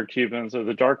blacker Cubans or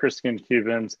the darker skinned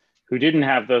Cubans who didn't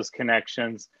have those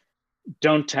connections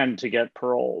don't tend to get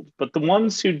paroled. But the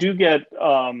ones who do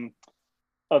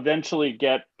eventually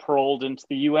get paroled into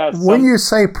the U.S. When you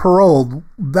say paroled,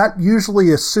 that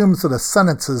usually assumes that a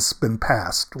sentence has been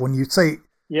passed. When you say,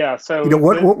 so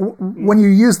when you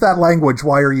use that language,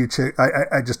 why are you?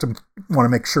 I just want to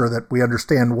make sure that we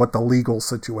understand what the legal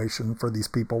situation for these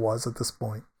people was at this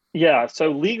point. Yeah,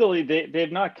 so legally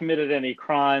they've not committed any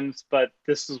crimes, but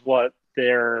this is what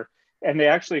and they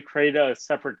actually create a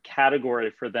separate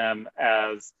category for them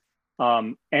as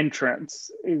entrants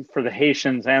for the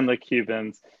Haitians and the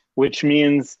Cubans, which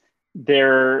means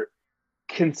they're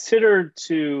considered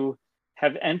to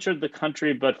have entered the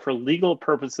country, but for legal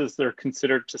purposes, they're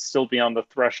considered to still be on the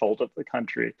threshold of the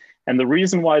country. And the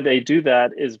reason why they do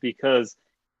that is because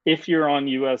if you're on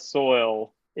US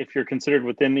soil, if you're considered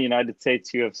within the United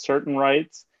States, you have certain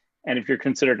rights. And if you're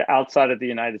considered outside of the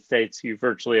United States, you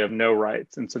virtually have no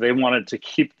rights. And so they wanted to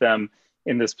keep them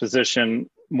in this position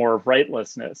more of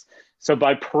rightlessness. So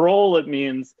by parole, it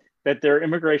means that their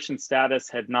immigration status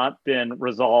had not been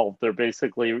resolved. They're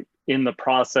basically in the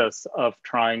process of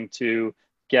trying to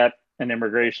get an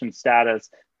immigration status,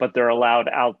 but they're allowed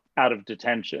out of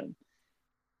detention.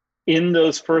 In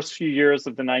those first few years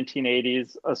of the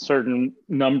 1980s, a certain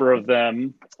number of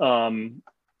them,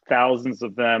 thousands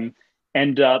of them,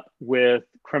 end up with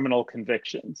criminal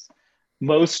convictions.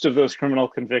 Most of those criminal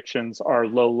convictions are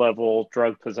low-level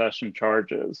drug possession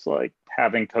charges, like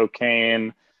having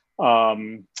cocaine.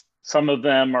 Some of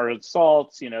them are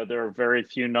assaults. There are very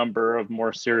few number of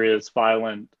more serious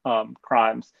violent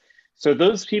crimes. So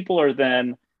those people are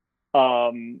then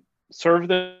serve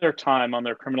their time on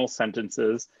their criminal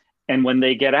sentences. And when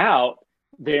they get out,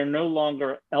 they are no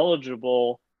longer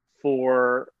eligible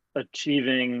for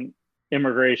achieving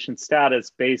immigration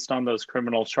status based on those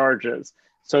criminal charges.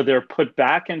 So they're put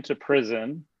back into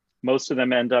prison. Most of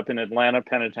them end up in Atlanta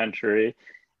Penitentiary,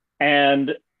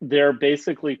 and they're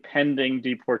basically pending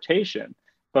deportation.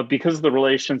 But because of the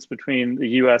relations between the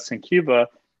US and Cuba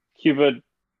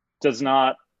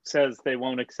says they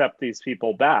won't accept these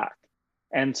people back.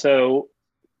 And so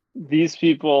these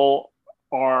people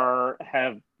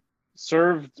have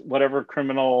served whatever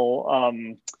criminal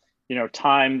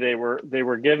time they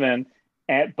were given,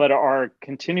 but are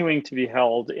continuing to be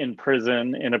held in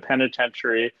prison in a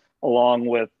penitentiary along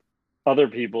with other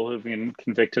people who've been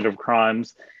convicted of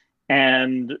crimes,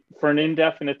 and for an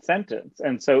indefinite sentence.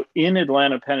 And so in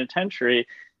Atlanta Penitentiary,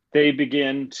 they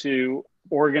begin to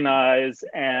organize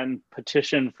and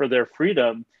petition for their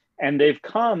freedom. And they've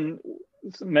come,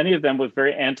 many of them with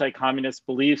very anti-communist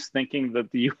beliefs, thinking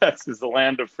that the US is the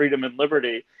land of freedom and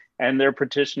liberty. And they're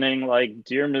petitioning like,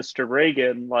 dear Mr.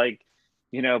 Reagan, like,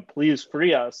 please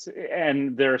free us.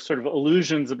 And there are sort of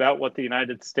illusions about what the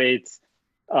United States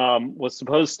was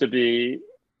supposed to be,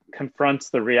 confronts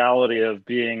the reality of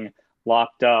being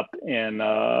locked up in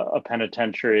a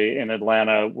penitentiary in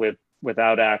Atlanta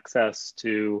without access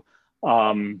to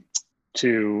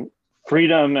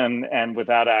freedom and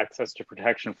without access to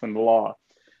protection from the law.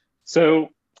 So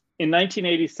in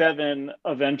 1987,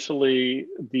 eventually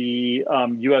the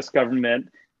US government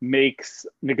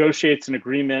negotiates an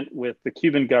agreement with the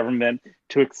Cuban government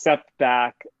to accept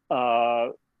back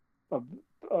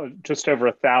just over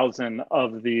 1,000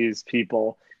 of these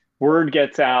people. Word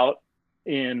gets out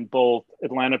in both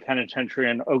Atlanta Penitentiary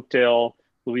and Oakdale,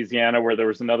 Louisiana, where there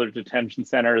was another detention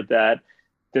center, that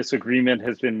this agreement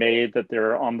has been made, that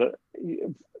they're on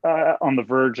the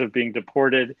verge of being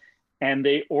deported. And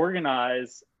they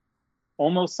organize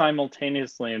almost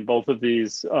simultaneously in both of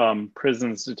these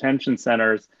prisons, detention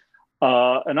centers,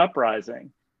 an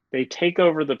uprising. They take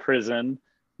over the prison.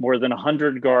 More than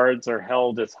 100 guards are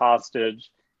held as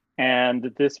hostage.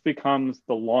 And this becomes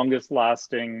the longest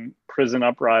lasting prison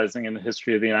uprising in the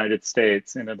history of the United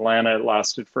States. In Atlanta, it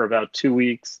lasted for about 2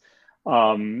 weeks.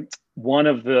 One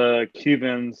of the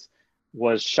Cubans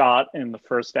was shot and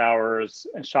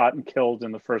killed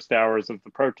in the first hours of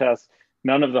the protest.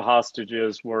 None of the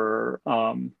hostages were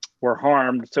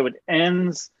harmed. So it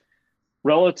ends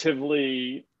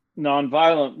relatively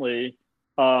nonviolently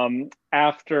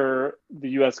after the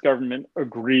US government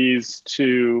agrees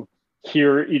to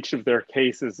hear each of their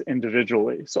cases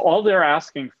individually. So all they're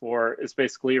asking for is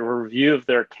basically a review of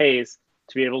their case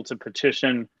to be able to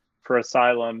petition for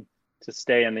asylum to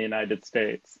stay in the United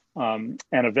States. And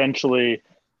eventually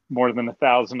more than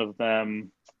 1,000 of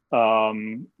them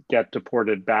get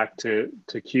deported back to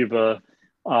Cuba.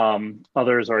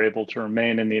 Others are able to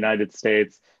remain in the United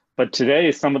States. But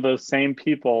today, some of those same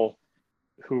people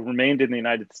who remained in the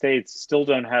United States still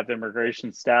don't have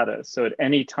immigration status. So at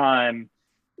any time,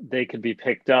 they could be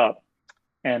picked up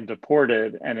and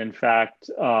deported. And in fact,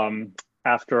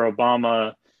 after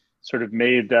Obama sort of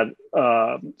made that,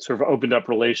 sort of opened up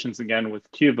relations again with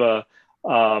Cuba,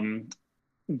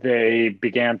 they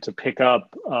began to pick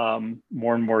up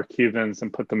more and more Cubans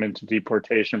and put them into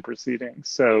deportation proceedings.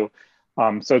 So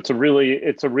it's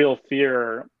a real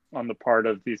fear on the part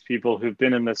of these people who've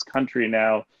been in this country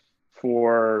now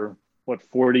for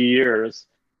 40 years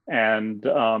and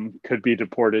could be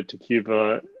deported to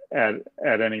Cuba at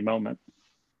any moment.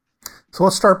 So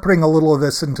let's start putting a little of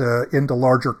this into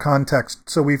larger context.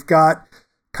 So we've got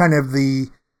kind of the,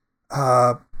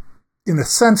 in a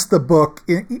sense, the book,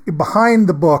 behind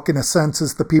the book, in a sense,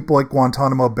 is the people at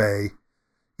Guantanamo Bay.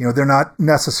 They're not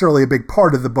necessarily a big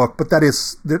part of the book, but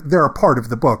they're a part of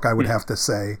the book, I would have to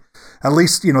say. At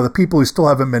least, the people who still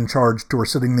haven't been charged, who are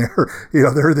sitting there,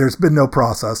 there's been no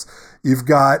process. You've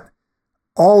got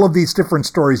all of these different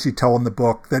stories you tell in the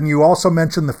book. Then you also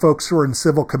mention the folks who are in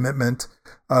civil commitment,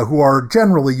 who are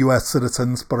generally U.S.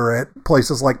 citizens, but are at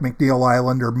places like McNeil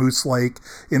Island or Moose Lake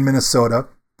in Minnesota.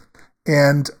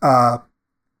 And,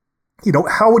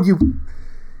 how would you,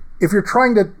 if you're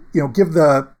trying to, give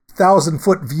the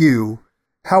 1,000-foot view,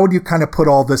 how would you kind of put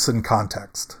all this in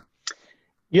context?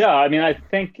 Yeah, I mean, I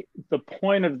think the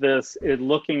point of this is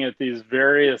looking at these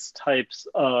various types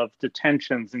of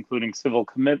detentions, including civil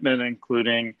commitment,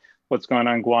 including what's going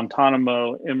on in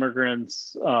Guantanamo,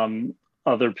 immigrants,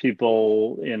 other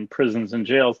people in prisons and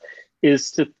jails,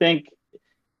 is to think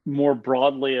more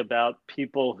broadly about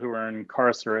people who are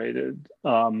incarcerated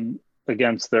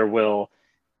against their will.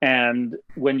 And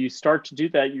when you start to do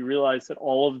that, you realize that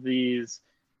all of these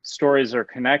stories are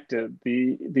connected.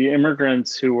 The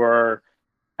immigrants who are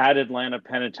at Atlanta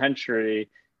Penitentiary,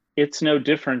 it's no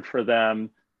different for them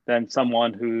than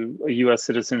someone who, a U.S.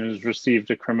 citizen who's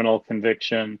received a criminal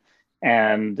conviction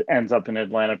and ends up in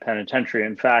Atlanta Penitentiary.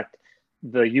 In fact,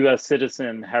 the U.S.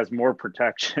 citizen has more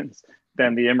protections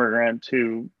than the immigrant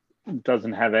who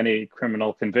doesn't have any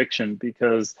criminal conviction,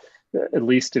 because at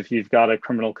least if you've got a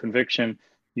criminal conviction,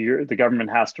 the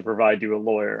government has to provide you a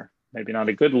lawyer, maybe not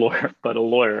a good lawyer, but a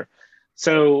lawyer.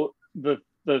 So the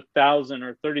 1,000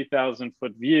 or 30,000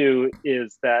 foot view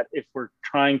is that if we're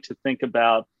trying to think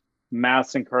about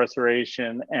mass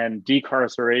incarceration and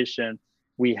decarceration,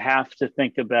 we have to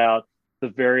think about the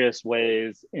various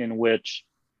ways in which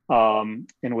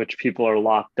in which people are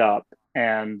locked up.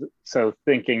 And so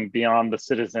thinking beyond the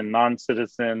citizen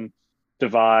non-citizen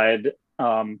divide,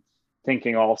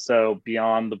 thinking also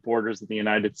beyond the borders of the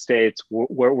United States,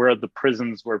 where are the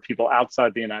prisons where people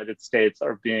outside the United States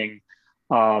are being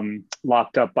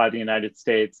locked up by the United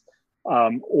States.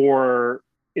 Or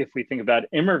if we think about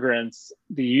immigrants,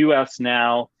 the US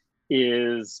now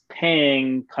is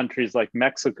paying countries like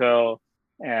Mexico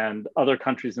and other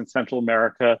countries in Central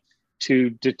America to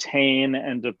detain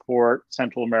and deport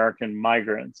Central American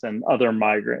migrants and other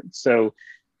migrants. So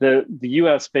the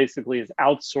US basically is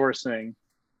outsourcing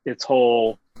its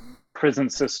whole prison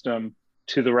system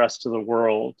to the rest of the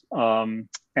world.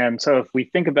 And so if we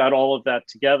think about all of that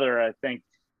together, I think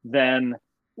then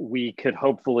we could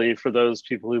hopefully, for those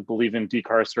people who believe in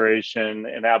decarceration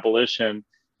and abolition,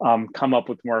 come up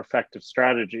with more effective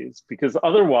strategies. Because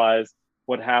otherwise,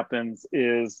 what happens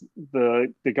is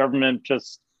the government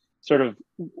just sort of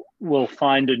will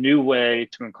find a new way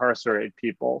to incarcerate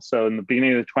people. So in the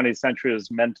beginning of the 20th century, it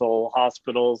was mental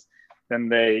hospitals. Then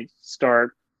they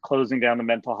start closing down the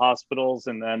mental hospitals,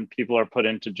 and then people are put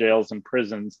into jails and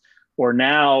prisons. Or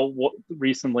now,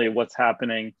 recently, what's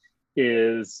happening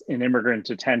is in immigrant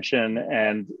detention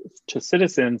and to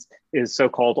citizens is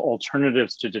so-called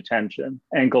alternatives to detention,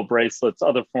 ankle bracelets,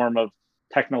 other form of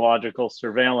technological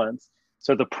surveillance.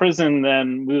 So the prison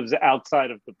then moves outside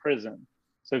of the prison.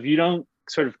 So if you don't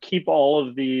sort of keep all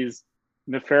of these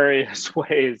nefarious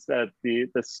ways that the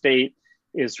state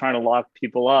is trying to lock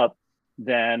people up,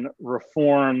 then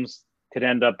reforms could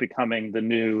end up becoming the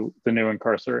new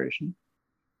incarceration.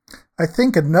 I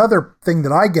think another thing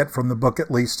that I get from the book, at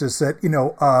least, is that,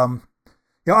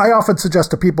 I often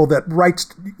suggest to people that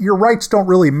your rights don't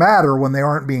really matter when they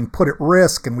aren't being put at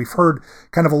risk. And we've heard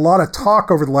kind of a lot of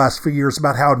talk over the last few years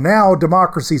about how now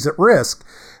democracy's at risk.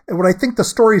 And what I think the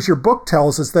stories your book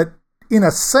tells is that, in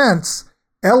a sense,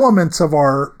 elements of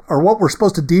or what we're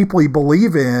supposed to deeply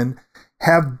believe in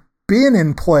have been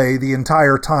in play the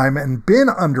entire time and been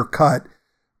undercut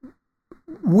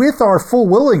with our full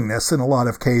willingness in a lot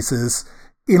of cases,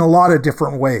 in a lot of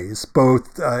different ways,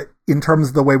 both in terms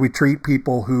of the way we treat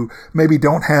people who maybe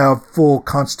don't have full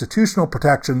constitutional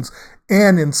protections,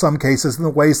 and in some cases in the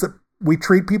ways that we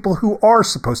treat people who are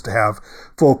supposed to have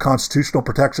full constitutional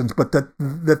protections, but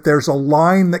that there's a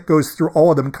line that goes through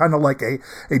all of them, kind of like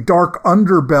a dark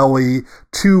underbelly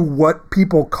to what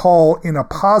people call, in a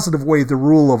positive way, the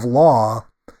rule of law,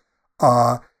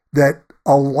 that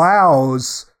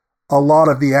allows a lot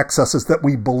of the excesses that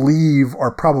we believe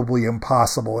are probably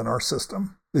impossible in our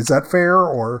system. Is that fair?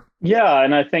 Or yeah,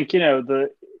 and I think the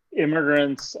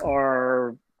immigrants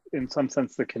are, in some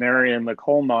sense, the canary in the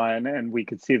coal mine, and we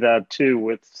could see that too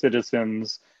with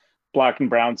citizens, Black and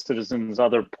brown citizens,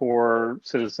 other poor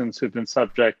citizens who've been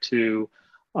subject to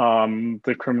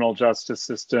the criminal justice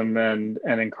system and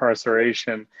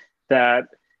incarceration. That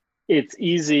it's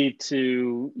easy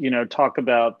to talk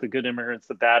about the good immigrants,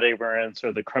 the bad immigrants,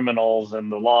 or the criminals and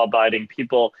the law-abiding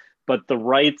people, but the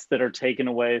rights that are taken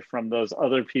away from those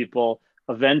other people,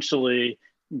 eventually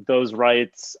those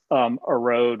rights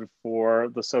erode for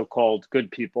the so-called good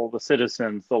people, the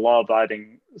citizens, the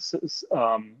law-abiding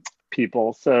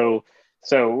people. So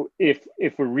if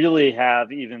we really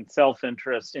have even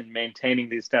self-interest in maintaining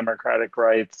these democratic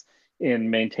rights, in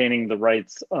maintaining the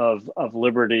rights of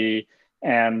liberty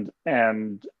and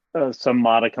some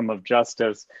modicum of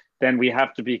justice, then we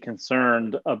have to be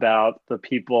concerned about the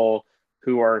people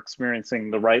who are experiencing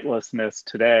the rightlessness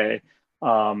today.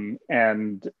 And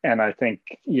I think,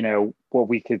 what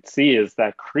we could see is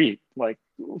that creep, like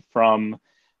from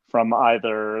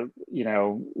either,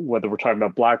 whether we're talking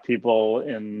about Black people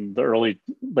in the late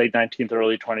 19th,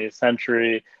 early 20th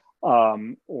century,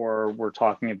 or we're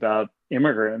talking about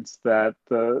immigrants, that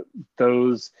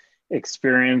those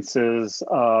experiences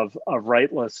of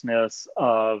rightlessness,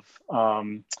 of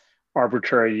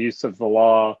arbitrary use of the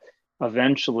law,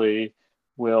 eventually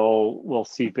will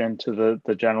seep into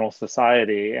the general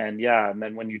society. And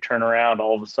then when you turn around,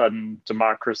 all of a sudden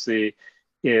democracy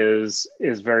is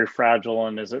very fragile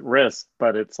and is at risk.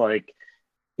 But it's like,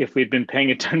 if we'd been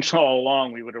paying attention all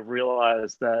along, we would have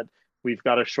realized that we've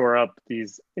got to shore up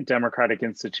these democratic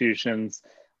institutions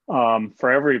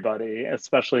for everybody,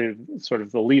 especially sort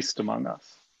of the least among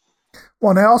us. Well,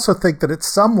 and I also think that at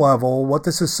some level, what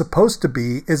this is supposed to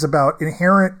be is about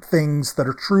inherent things that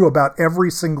are true about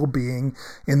every single being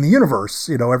in the universe,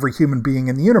 every human being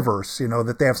in the universe,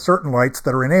 that they have certain rights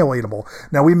that are inalienable.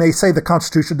 Now, we may say the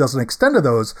Constitution doesn't extend to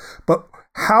those, but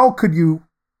how could you?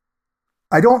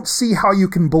 I don't see how you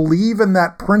can believe in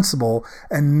that principle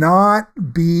and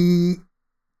not be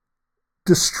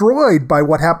destroyed by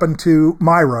what happened to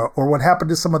Myra or what happened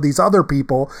to some of these other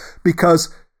people,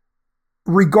 because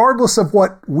regardless of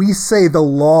what we say the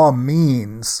law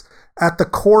means, at the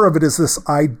core of it is this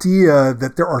idea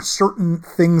that there are certain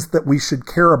things that we should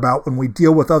care about when we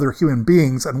deal with other human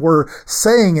beings. And we're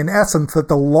saying, in essence, that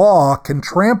the law can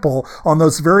trample on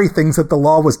those very things that the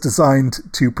law was designed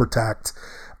to protect,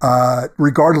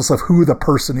 regardless of who the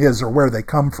person is or where they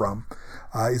come from.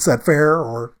 Is that fair?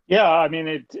 Or yeah, I mean,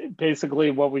 it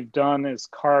basically what we've done is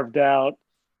carved out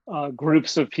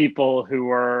groups of people who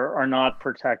are not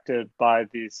protected by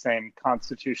these same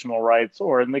constitutional rights,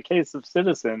 or in the case of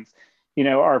citizens,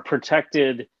 are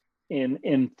protected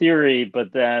in theory,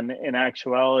 but then in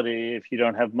actuality, if you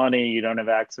don't have money, you don't have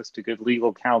access to good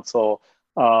legal counsel,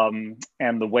 and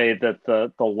the way that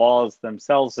the laws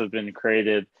themselves have been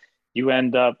created,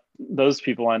 those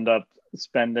people end up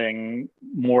spending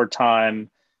more time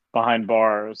behind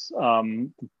bars.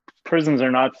 Prisons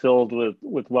are not filled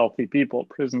with wealthy people.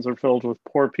 Prisons are filled with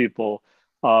poor people.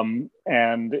 And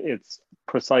it's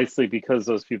precisely because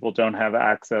those people don't have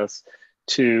access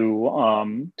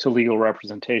to legal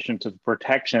representation, to the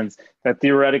protections that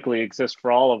theoretically exist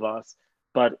for all of us,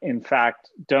 but in fact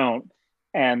don't.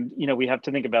 And, we have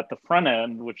to think about the front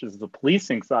end, which is the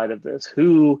policing side of this.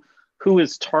 Who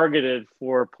is targeted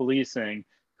for policing?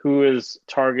 Who is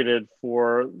targeted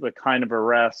for the kind of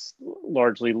arrests,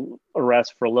 largely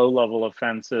arrests for low-level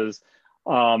offenses,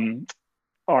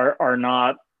 are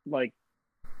not like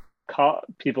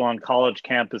people on college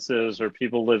campuses or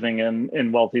people living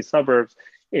in wealthy suburbs.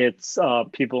 It's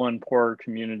people in poorer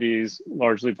communities,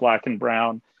 largely Black and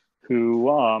brown, who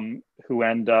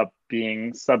end up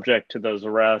being subject to those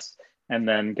arrests and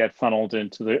then get funneled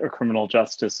into the criminal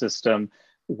justice system,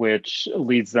 which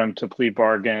leads them to plea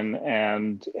bargain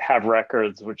and have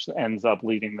records, which ends up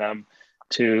leading them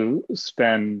to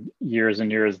spend years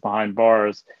and years behind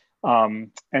bars.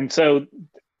 And so,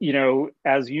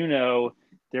 as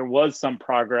there was some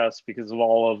progress because of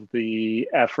all of the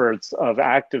efforts of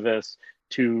activists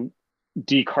to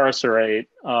decarcerate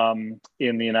in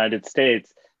the United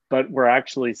States, but we're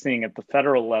actually seeing at the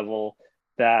federal level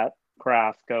that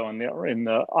graph go in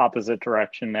the opposite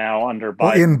direction now under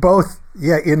Biden.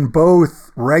 In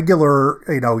both regular,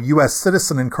 U.S.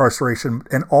 citizen incarceration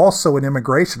and also in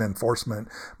immigration enforcement.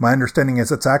 My understanding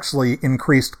is it's actually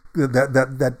increased,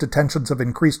 that detentions have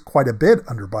increased quite a bit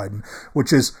under Biden,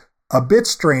 which is a bit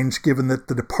strange given that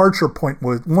the departure point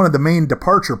was one of the main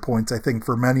departure points, I think,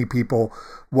 for many people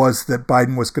was that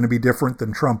Biden was going to be different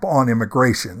than Trump on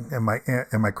immigration. Am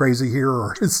I crazy here?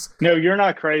 Or No, you're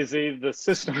not crazy. The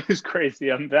system is crazy.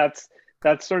 That's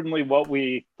certainly what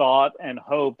we thought and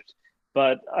hoped.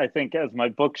 But I think, as my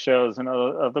book shows and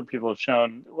other people have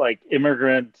shown, like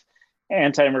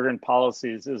anti-immigrant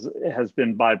policies has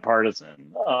been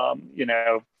bipartisan,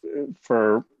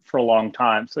 for a long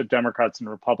time. So Democrats and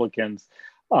Republicans,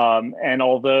 and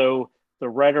although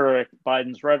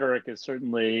Biden's rhetoric is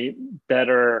certainly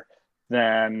better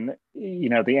than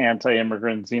the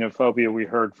anti-immigrant xenophobia we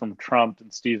heard from Trump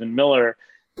and Stephen Miller,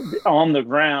 on the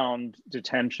ground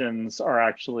detentions are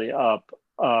actually up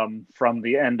from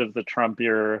the end of the Trump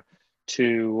era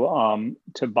to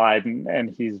Biden, and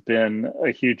he's been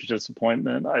a huge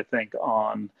disappointment, I think,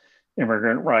 on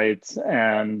immigrant rights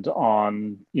and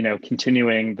on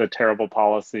continuing the terrible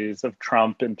policies of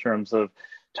Trump in terms of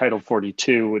Title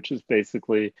 42, which is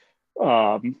basically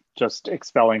just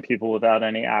expelling people without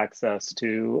any access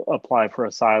to apply for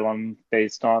asylum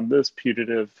based on this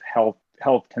putative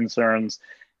health concerns,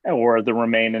 or the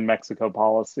Remain in Mexico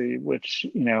policy, which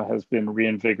has been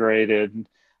reinvigorated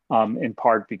in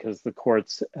part because the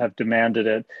courts have demanded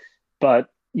it. But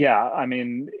yeah, I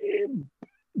mean,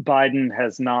 Biden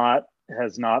has not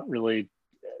really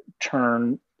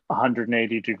turned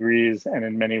 180 degrees, and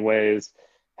in many ways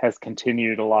has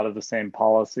continued a lot of the same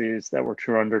policies that were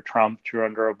true under Trump, true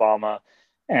under Obama.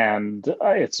 And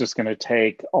it's just going to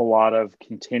take a lot of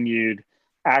continued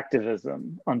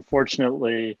activism.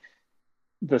 Unfortunately,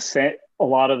 a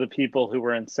lot of the people who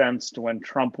were incensed when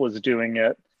Trump was doing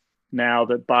it, now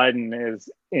that Biden is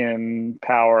in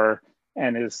power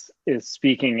and is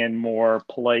speaking in more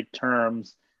polite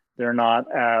terms, they're not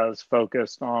as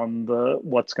focused on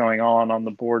what's going on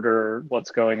the border, what's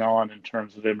going on in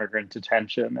terms of immigrant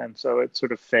detention. And so it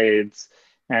sort of fades.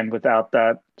 And without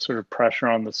that sort of pressure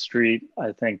on the street,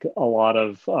 I think a lot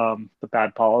of the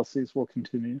bad policies will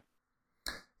continue.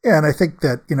 Yeah, and I think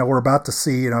that, we're about to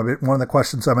see, one of the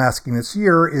questions I'm asking this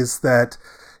year is that,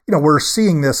 we're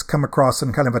seeing this come across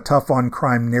in kind of a tough on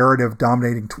crime narrative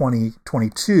dominating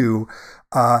 2022.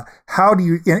 How do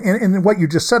you, and what you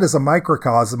just said is a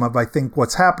microcosm of, I think,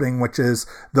 what's happening, which is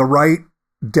the right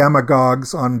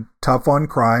demagogues on tough on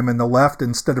crime, and the left,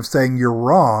 instead of saying you're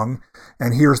wrong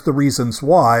and here's the reasons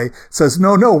why, says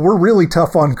no, we're really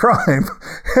tough on crime.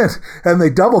 and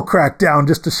they double crack down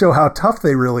just to show how tough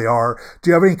they really are. Do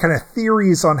you have any kind of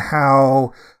theories on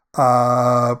how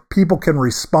people can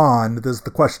respond? This is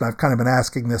the question I've kind of been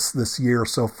asking this year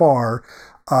so far.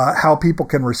 How people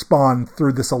can respond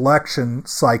through this election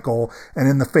cycle and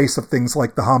in the face of things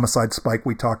like the homicide spike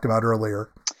we talked about earlier.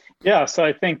 Yeah, so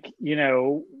I think,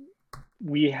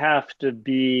 we have to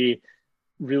be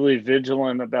really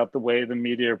vigilant about the way the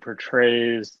media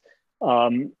portrays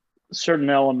certain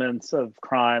elements of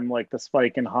crime, like the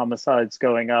spike in homicides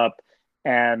going up,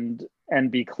 and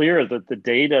be clear that the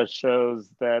data shows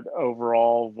that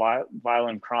overall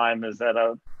violent crime is at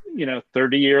a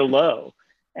 30-year low.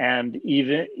 And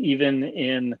even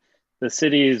in the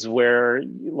cities where,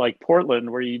 like Portland,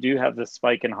 where you do have this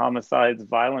spike in homicides,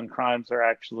 violent crimes are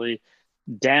actually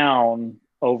down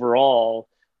overall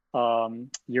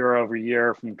year over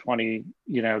year from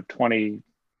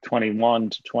 2021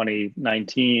 to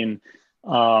 2019.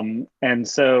 And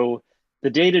so the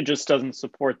data just doesn't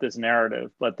support this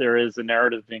narrative, but there is a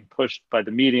narrative being pushed by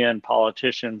the media and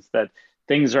politicians that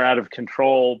things are out of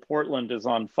control. Portland is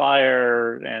on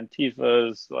fire.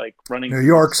 Antifa's like running. New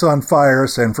York's on fire.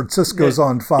 San Francisco's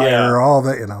on fire.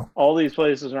 Yeah. All these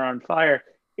places are on fire.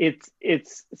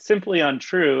 It's simply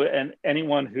untrue. And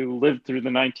anyone who lived through the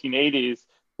 1980s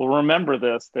will remember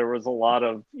this. There was a lot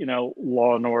of,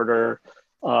 law and order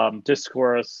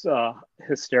discourse,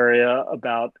 hysteria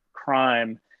about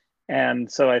crime.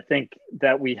 And so I think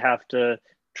that we have to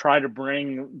try to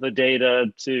bring the data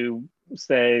to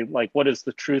say, like, what is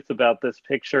the truth about this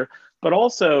picture, but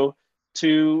also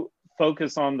to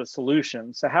focus on the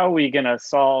solution. So how are we going to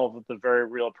solve the very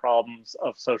real problems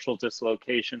of social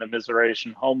dislocation,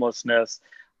 immiseration, homelessness?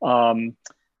 And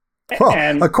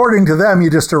according to them,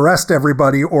 you just arrest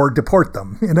everybody or deport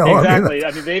them. Exactly.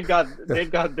 I mean, they've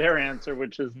got their answer,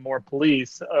 which is more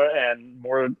police and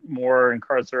more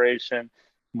incarceration,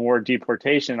 more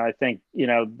deportation. I think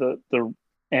the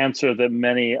answer that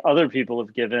many other people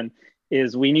have given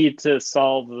is we need to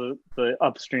solve the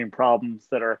upstream problems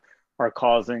that are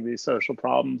causing these social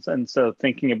problems. And so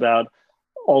thinking about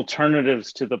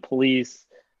alternatives to the police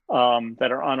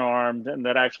that are unarmed and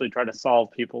that actually try to solve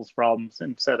people's problems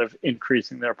instead of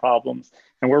increasing their problems.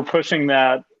 And we're pushing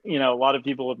that, a lot of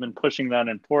people have been pushing that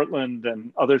in Portland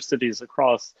and other cities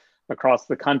across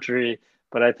the country.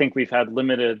 But I think we've had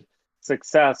limited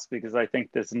success because I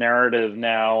think this narrative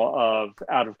now of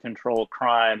out of control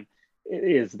crime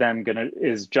is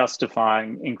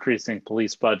justifying increasing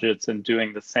police budgets and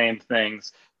doing the same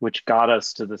things which got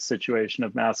us to the situation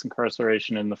of mass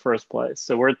incarceration in the first place.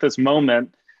 So we're at this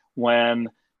moment when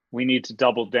we need to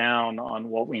double down on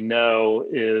what we know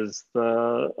is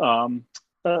the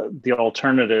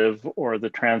alternative or the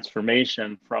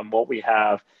transformation from what we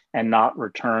have, and not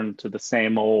return to the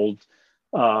same old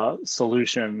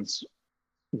solutions,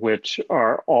 which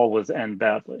are always end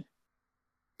badly.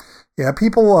 Yeah,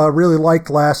 people really liked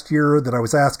last year that I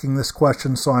was asking this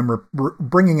question, so I'm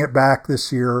bringing it back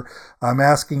this year. I'm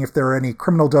asking if there are any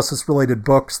criminal justice related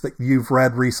books that you've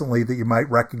read recently that you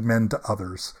might recommend to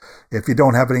others. If you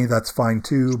don't have any, that's fine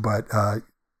too, but...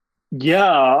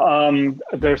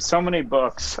 there's so many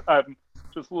books. I'm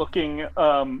just looking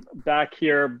back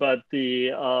here, but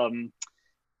the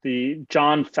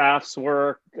John Pfaff's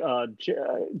work,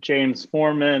 James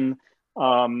Foreman,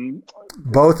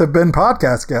 both have been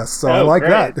podcast guests, so I like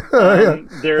great.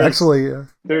 That.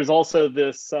 There's also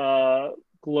this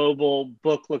global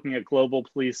book looking at global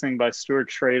policing by Stuart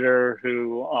Schrader,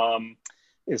 who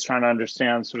is trying to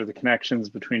understand sort of the connections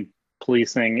between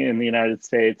policing in the United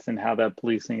States and how that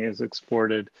policing is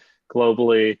exported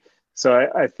globally. So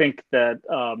I think that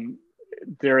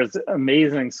there is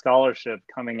amazing scholarship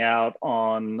coming out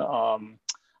on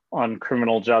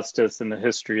criminal justice and the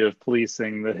history of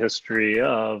policing, the history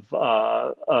of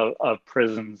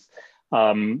prisons.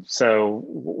 So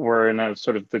we're in a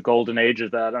sort of the golden age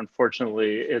of that.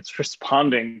 Unfortunately, it's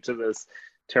responding to this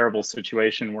terrible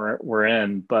situation we're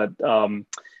in. But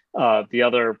the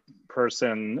other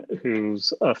person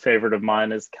who's a favorite of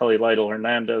mine is Kelly Lytle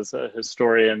Hernandez, a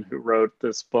historian who wrote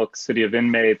this book, City of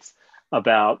Inmates,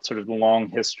 about sort of the long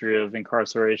history of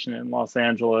incarceration in Los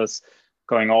Angeles,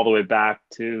 going all the way back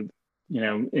to,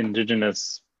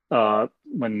 indigenous, when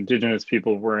indigenous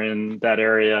people were in that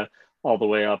area, all the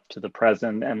way up to the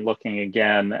present, and looking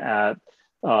again at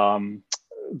the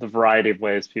variety of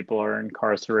ways people are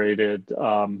incarcerated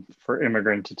for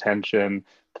immigrant detention,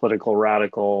 political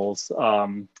radicals,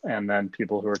 and then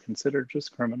people who are considered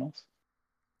just criminals.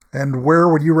 And where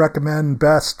would you recommend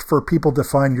best for people to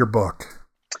find your book?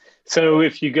 So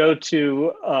if you go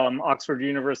to Oxford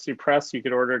University Press, you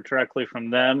could order it directly from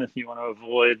them if you want to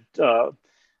avoid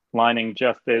lining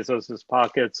Jeff Bezos's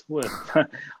pockets with,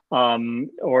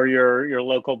 or your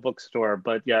local bookstore.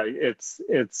 But yeah, it's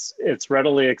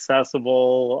readily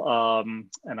accessible,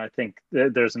 and I think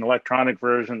there's an electronic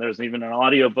version. There's even an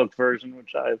audiobook version,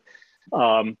 which I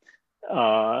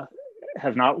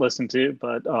have not listened to,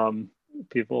 but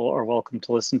people are welcome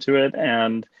to listen to it.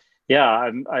 And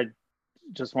yeah, I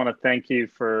just want to thank you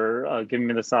for giving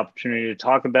me this opportunity to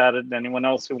talk about it. And anyone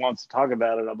else who wants to talk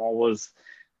about it, I'm always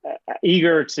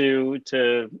eager to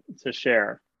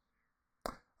share.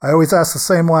 I always ask the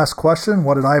same last question.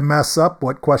 What did I mess up?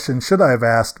 What question should I have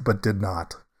asked but did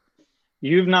not?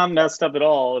 You've not messed up at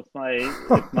all. If my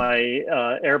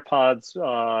AirPods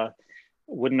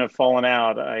wouldn't have fallen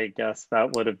out, I guess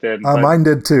that would have been. Mine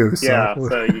did too. So. Yeah,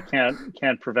 so you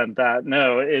can't prevent that.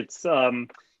 No,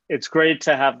 it's great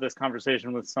to have this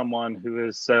conversation with someone who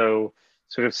is so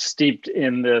sort of steeped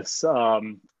in this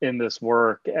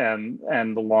work and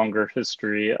the longer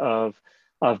history of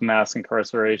mass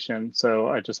incarceration. So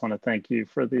I just want to thank you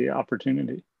for the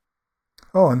opportunity.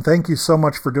 Oh, and thank you so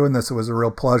much for doing this. It was a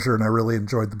real pleasure, and I really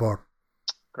enjoyed the book.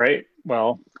 Great.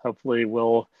 Well, hopefully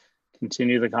we'll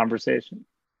continue the conversation.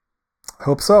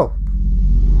 Hope so.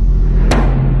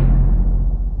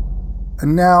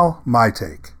 And now, my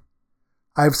take.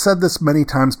 I've said this many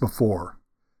times before.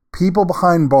 People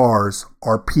behind bars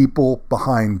are people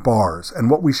behind bars,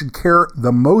 and what we should care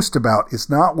the most about is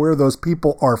not where those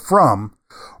people are from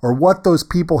or what those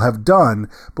people have done,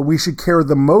 but we should care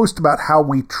the most about how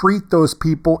we treat those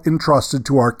people entrusted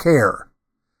to our care.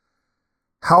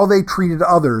 How they treated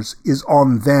others is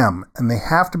on them, and they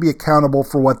have to be accountable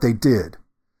for what they did.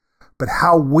 But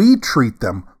how we treat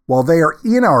them while they are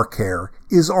in our care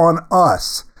is on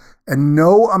us. And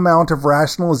no amount of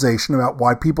rationalization about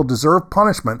why people deserve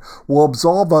punishment will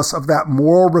absolve us of that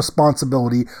moral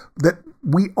responsibility that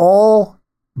we all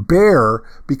bear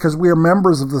because we are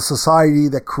members of the society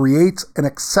that creates and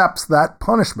accepts that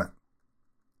punishment.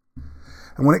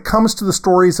 And when it comes to the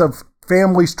stories of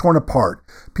families torn apart,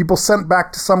 people sent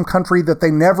back to some country that they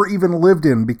never even lived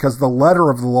in because the letter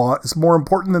of the law is more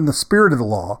important than the spirit of the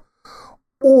law,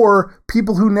 or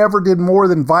people who never did more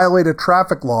than violate a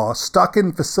traffic law, stuck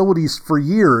in facilities for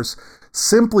years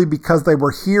simply because they were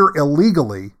here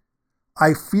illegally,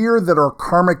 I fear that our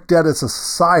karmic debt as a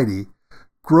society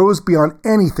grows beyond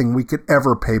anything we could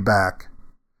ever pay back.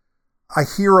 I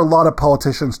hear a lot of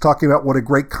politicians talking about what a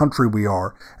great country we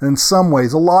are, and in some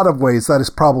ways, a lot of ways, that is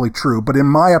probably true, but in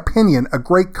my opinion, a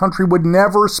great country would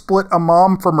never split a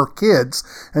mom from her kids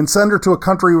and send her to a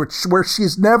country where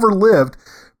she's never lived,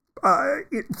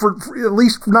 for at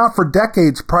least not for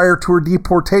decades prior to her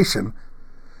deportation,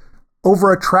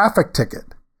 over a traffic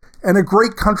ticket. And a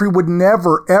great country would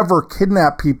never, ever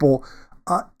kidnap people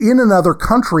in another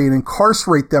country and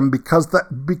incarcerate them because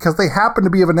they happen to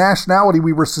be of a nationality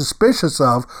we were suspicious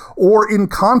of or in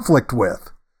conflict with.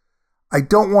 I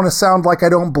don't want to sound like I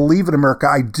don't believe in America.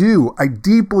 I do. I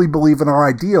deeply believe in our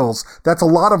ideals. That's a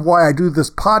lot of why I do this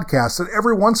podcast. And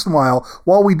every once in a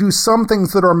while we do some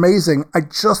things that are amazing, I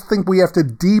just think we have to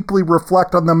deeply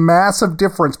reflect on the massive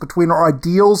difference between our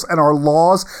ideals and our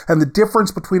laws and the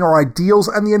difference between our ideals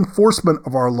and the enforcement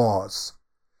of our laws.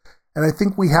 And I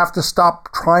think we have to stop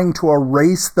trying to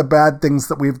erase the bad things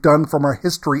that we've done from our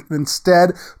history and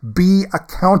instead be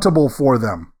accountable for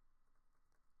them.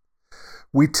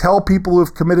 We tell people who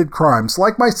have committed crimes,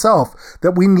 like myself,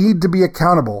 that we need to be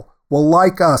accountable. Well,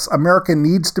 like us, America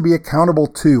needs to be accountable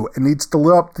too, and needs to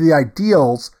live up to the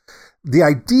ideals, the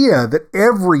idea that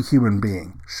every human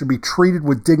being should be treated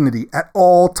with dignity at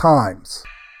all times.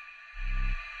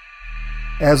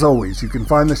 As always, you can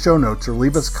find the show notes or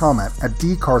leave us a comment at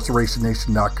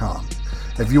decarcerationnation.com.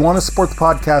 If you want to support the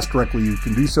podcast directly, you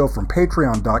can do so from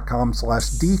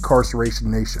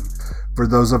patreon.com/decarcerationnation. For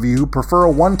those of you who prefer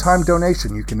a one-time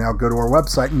donation, you can now go to our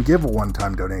website and give a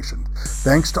one-time donation.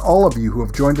 Thanks to all of you who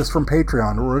have joined us from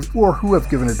Patreon or who have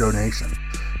given a donation.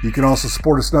 You can also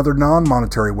support us in other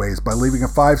non-monetary ways by leaving a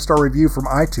 5-star review from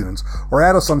iTunes or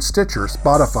add us on Stitcher,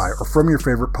 Spotify, or from your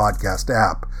favorite podcast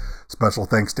app. Special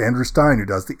thanks to Andrew Stein, who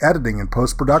does the editing and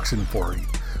post-production for me,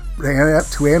 to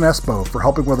Ann Espo for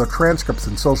helping with our transcripts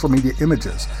and social media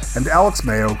images, and to Alex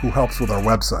Mayo, who helps with our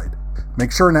website.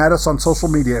 Make sure and add us on social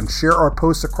media and share our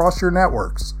posts across your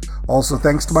networks. Also,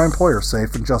 thanks to my employer,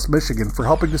 Safe and Just Michigan, for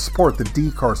helping to support the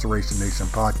Decarceration Nation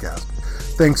podcast.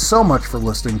 Thanks so much for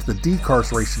listening to the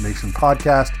Decarceration Nation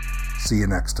podcast. See you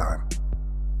next time.